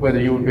whether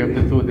you will be able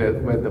to do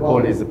that when the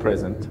ball is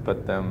present.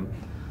 But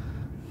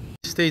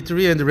stage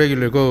 3 and the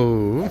regular,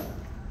 go.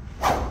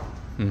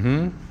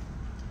 And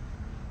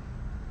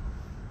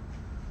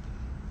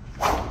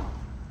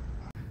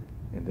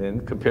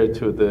then compared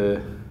to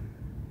the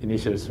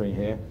initial swing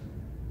here.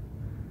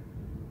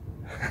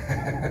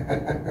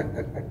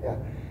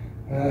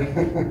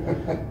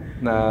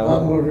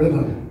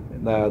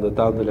 Now the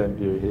down the line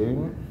view here.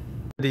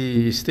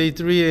 The stage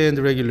 3 and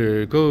the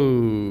regular,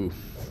 go.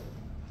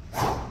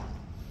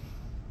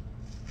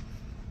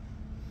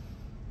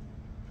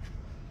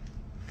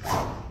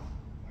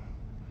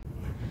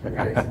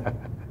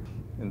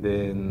 And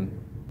then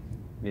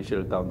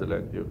initial down the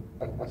line view.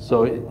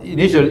 So in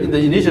the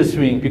initial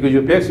swing, because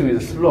your backswing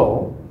is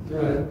slow,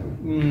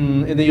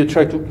 and then you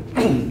try to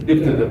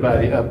lift the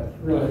body up,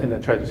 Right. and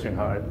then try to swing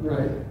hard.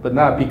 Right. But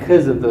now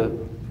because of the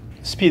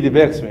speedy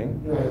backswing,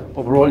 Right.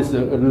 overall it's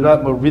a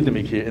lot more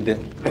rhythmic here, and then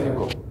let it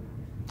go.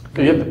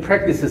 So you have to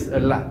practice this a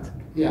lot.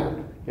 Yeah.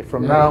 Okay,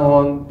 from Yeah. now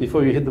on,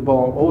 before you hit the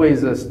ball,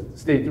 always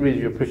stay with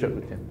your push-up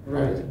routine.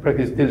 Right.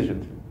 Practice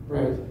diligently.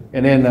 Right.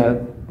 And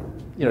then,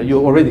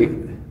 you already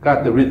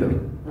got the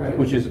rhythm, Right.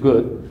 which is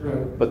good,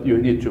 Right. but you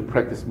need to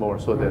practice more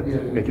so that Yeah.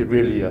 make it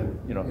really, Yeah.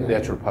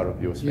 natural part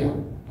of your swing.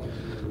 Yeah.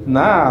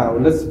 Now,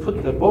 let's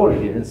put the ball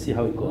here and see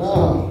how it goes.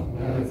 Oh,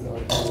 man, it's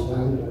all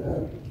down to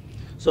that.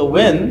 So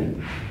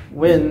when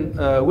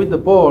with the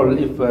ball,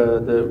 if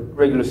the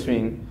regular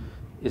swing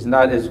is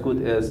not as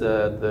good as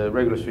the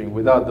regular swing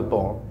without the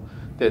ball,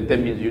 that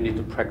means you need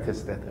to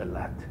practice that a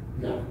lot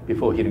Yeah.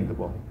 before hitting the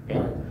ball. Okay?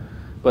 Right.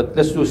 But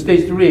let's do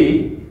stage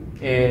 3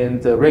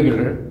 and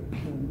regular.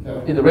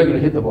 Okay. In the regular,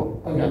 hit the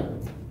ball. Okay.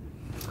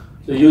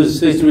 So use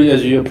stage 3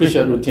 as your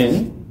push-up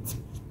routine.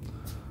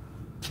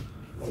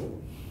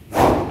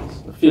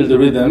 So feel the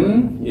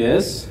rhythm,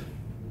 yes.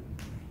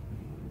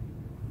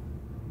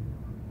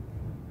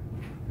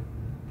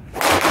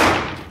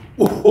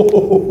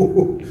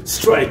 Oh,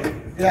 strike.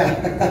 Yeah,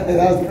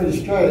 that was pretty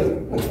straight.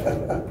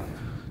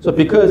 So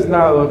because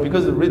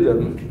of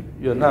rhythm,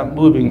 you're not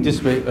moving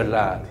this way a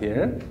lot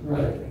here.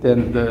 Right.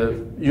 Then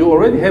you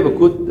already have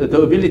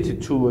the ability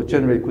to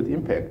generate good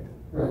impact.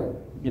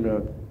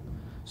 Right.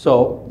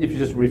 So if you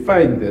just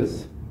refine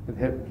this,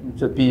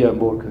 just be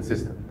more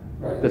consistent.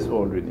 Right. That's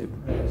all we need.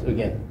 Right. So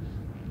again.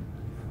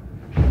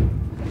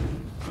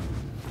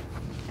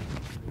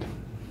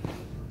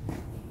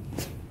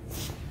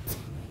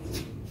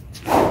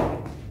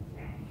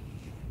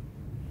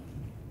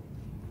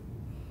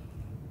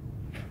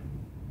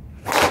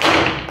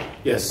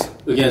 Yes,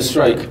 again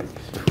strike.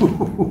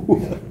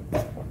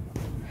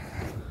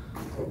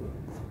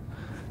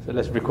 So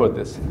let's record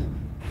this.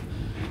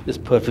 It's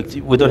perfect.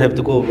 We don't have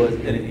to go over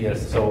anything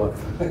else. So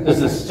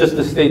this is just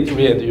the stage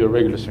 3 and your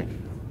regular swing.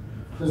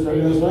 Just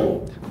regular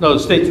swing? No,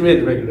 stage 3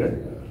 and regular.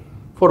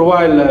 For a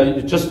while,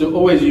 you just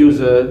always use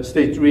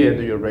stage 3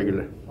 and your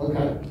regular.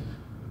 Okay.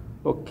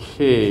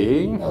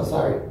 Okay. Oh,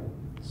 sorry.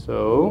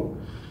 So,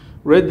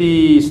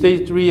 ready,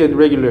 stage 3 and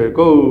regular,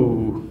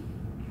 go.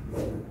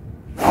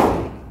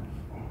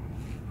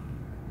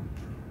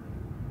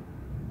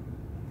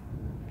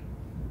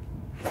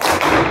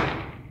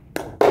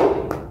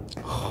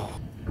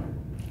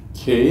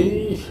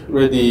 Okay,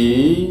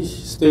 ready,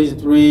 stage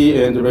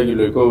 3 and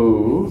regular,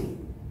 go.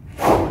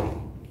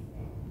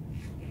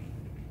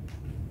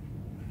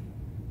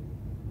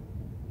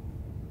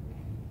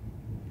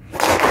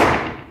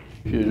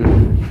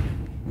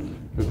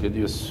 Look at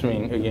your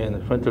swing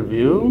again, frontal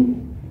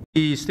view.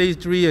 Stage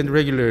 3 and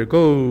regular,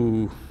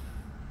 go.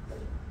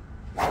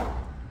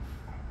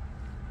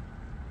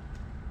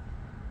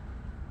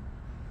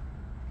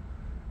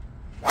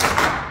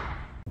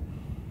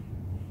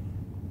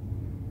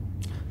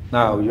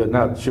 Now you're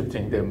not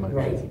shifting them much.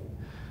 Right.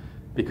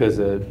 Because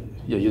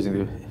you're using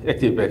the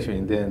active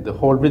backswing, then the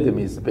whole rhythm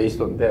is based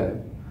on that.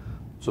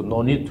 So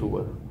no need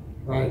to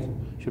Right.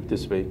 shift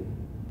this way.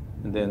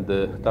 And then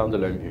down the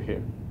line view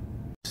here.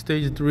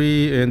 Stage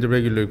 3 and the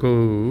regular,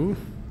 go.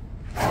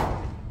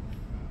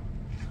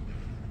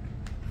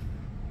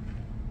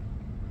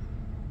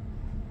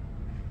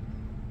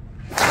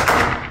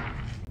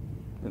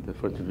 And the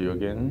front view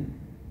again.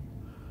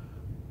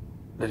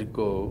 Let it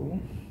go.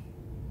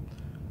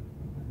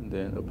 And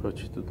then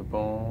approach it to the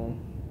bone.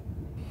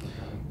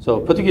 So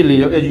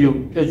particularly as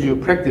you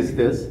practice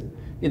this,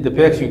 in the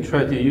backswing,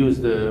 try to use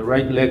the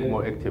right leg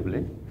more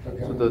actively.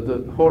 Okay. So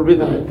the whole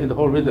rhythm, in the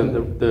whole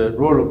rhythm, the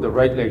role of the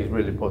right leg is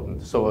really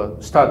important. So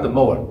start the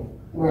mower.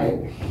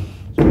 Right.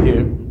 So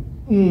here,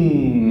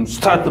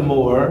 start the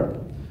mower.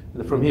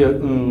 And from here,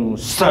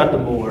 start the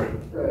mower.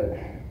 Right.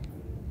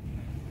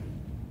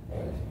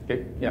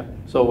 Okay, yeah.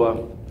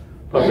 So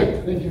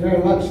perfect. Thank you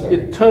very much, sir.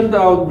 It turned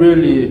out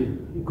really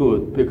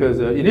good because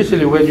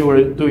initially when you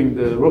were doing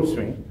the rope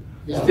swing,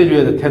 Yeah. still you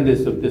had a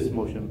tendency of this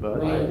motion,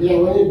 but Right. Yeah,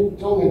 when you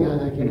told me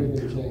that, like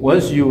everything changed.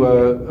 once you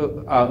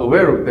are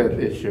aware of that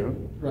issue,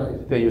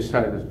 Right. then you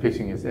started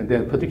fixing it. And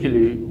then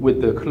particularly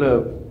with the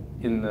club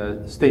in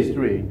stage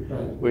 3,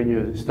 Right. when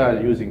you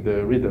start using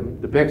the rhythm,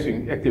 the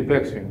backswing, active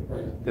backswing,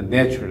 Right. then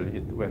naturally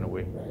it went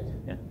away. Right.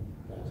 Yeah.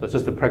 So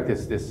just to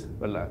practice this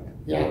a lot.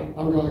 Yeah,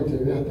 I'm going to.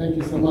 Yeah, thank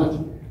you so much.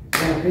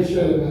 Yeah, I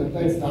appreciate it, man.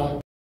 Thanks, Todd.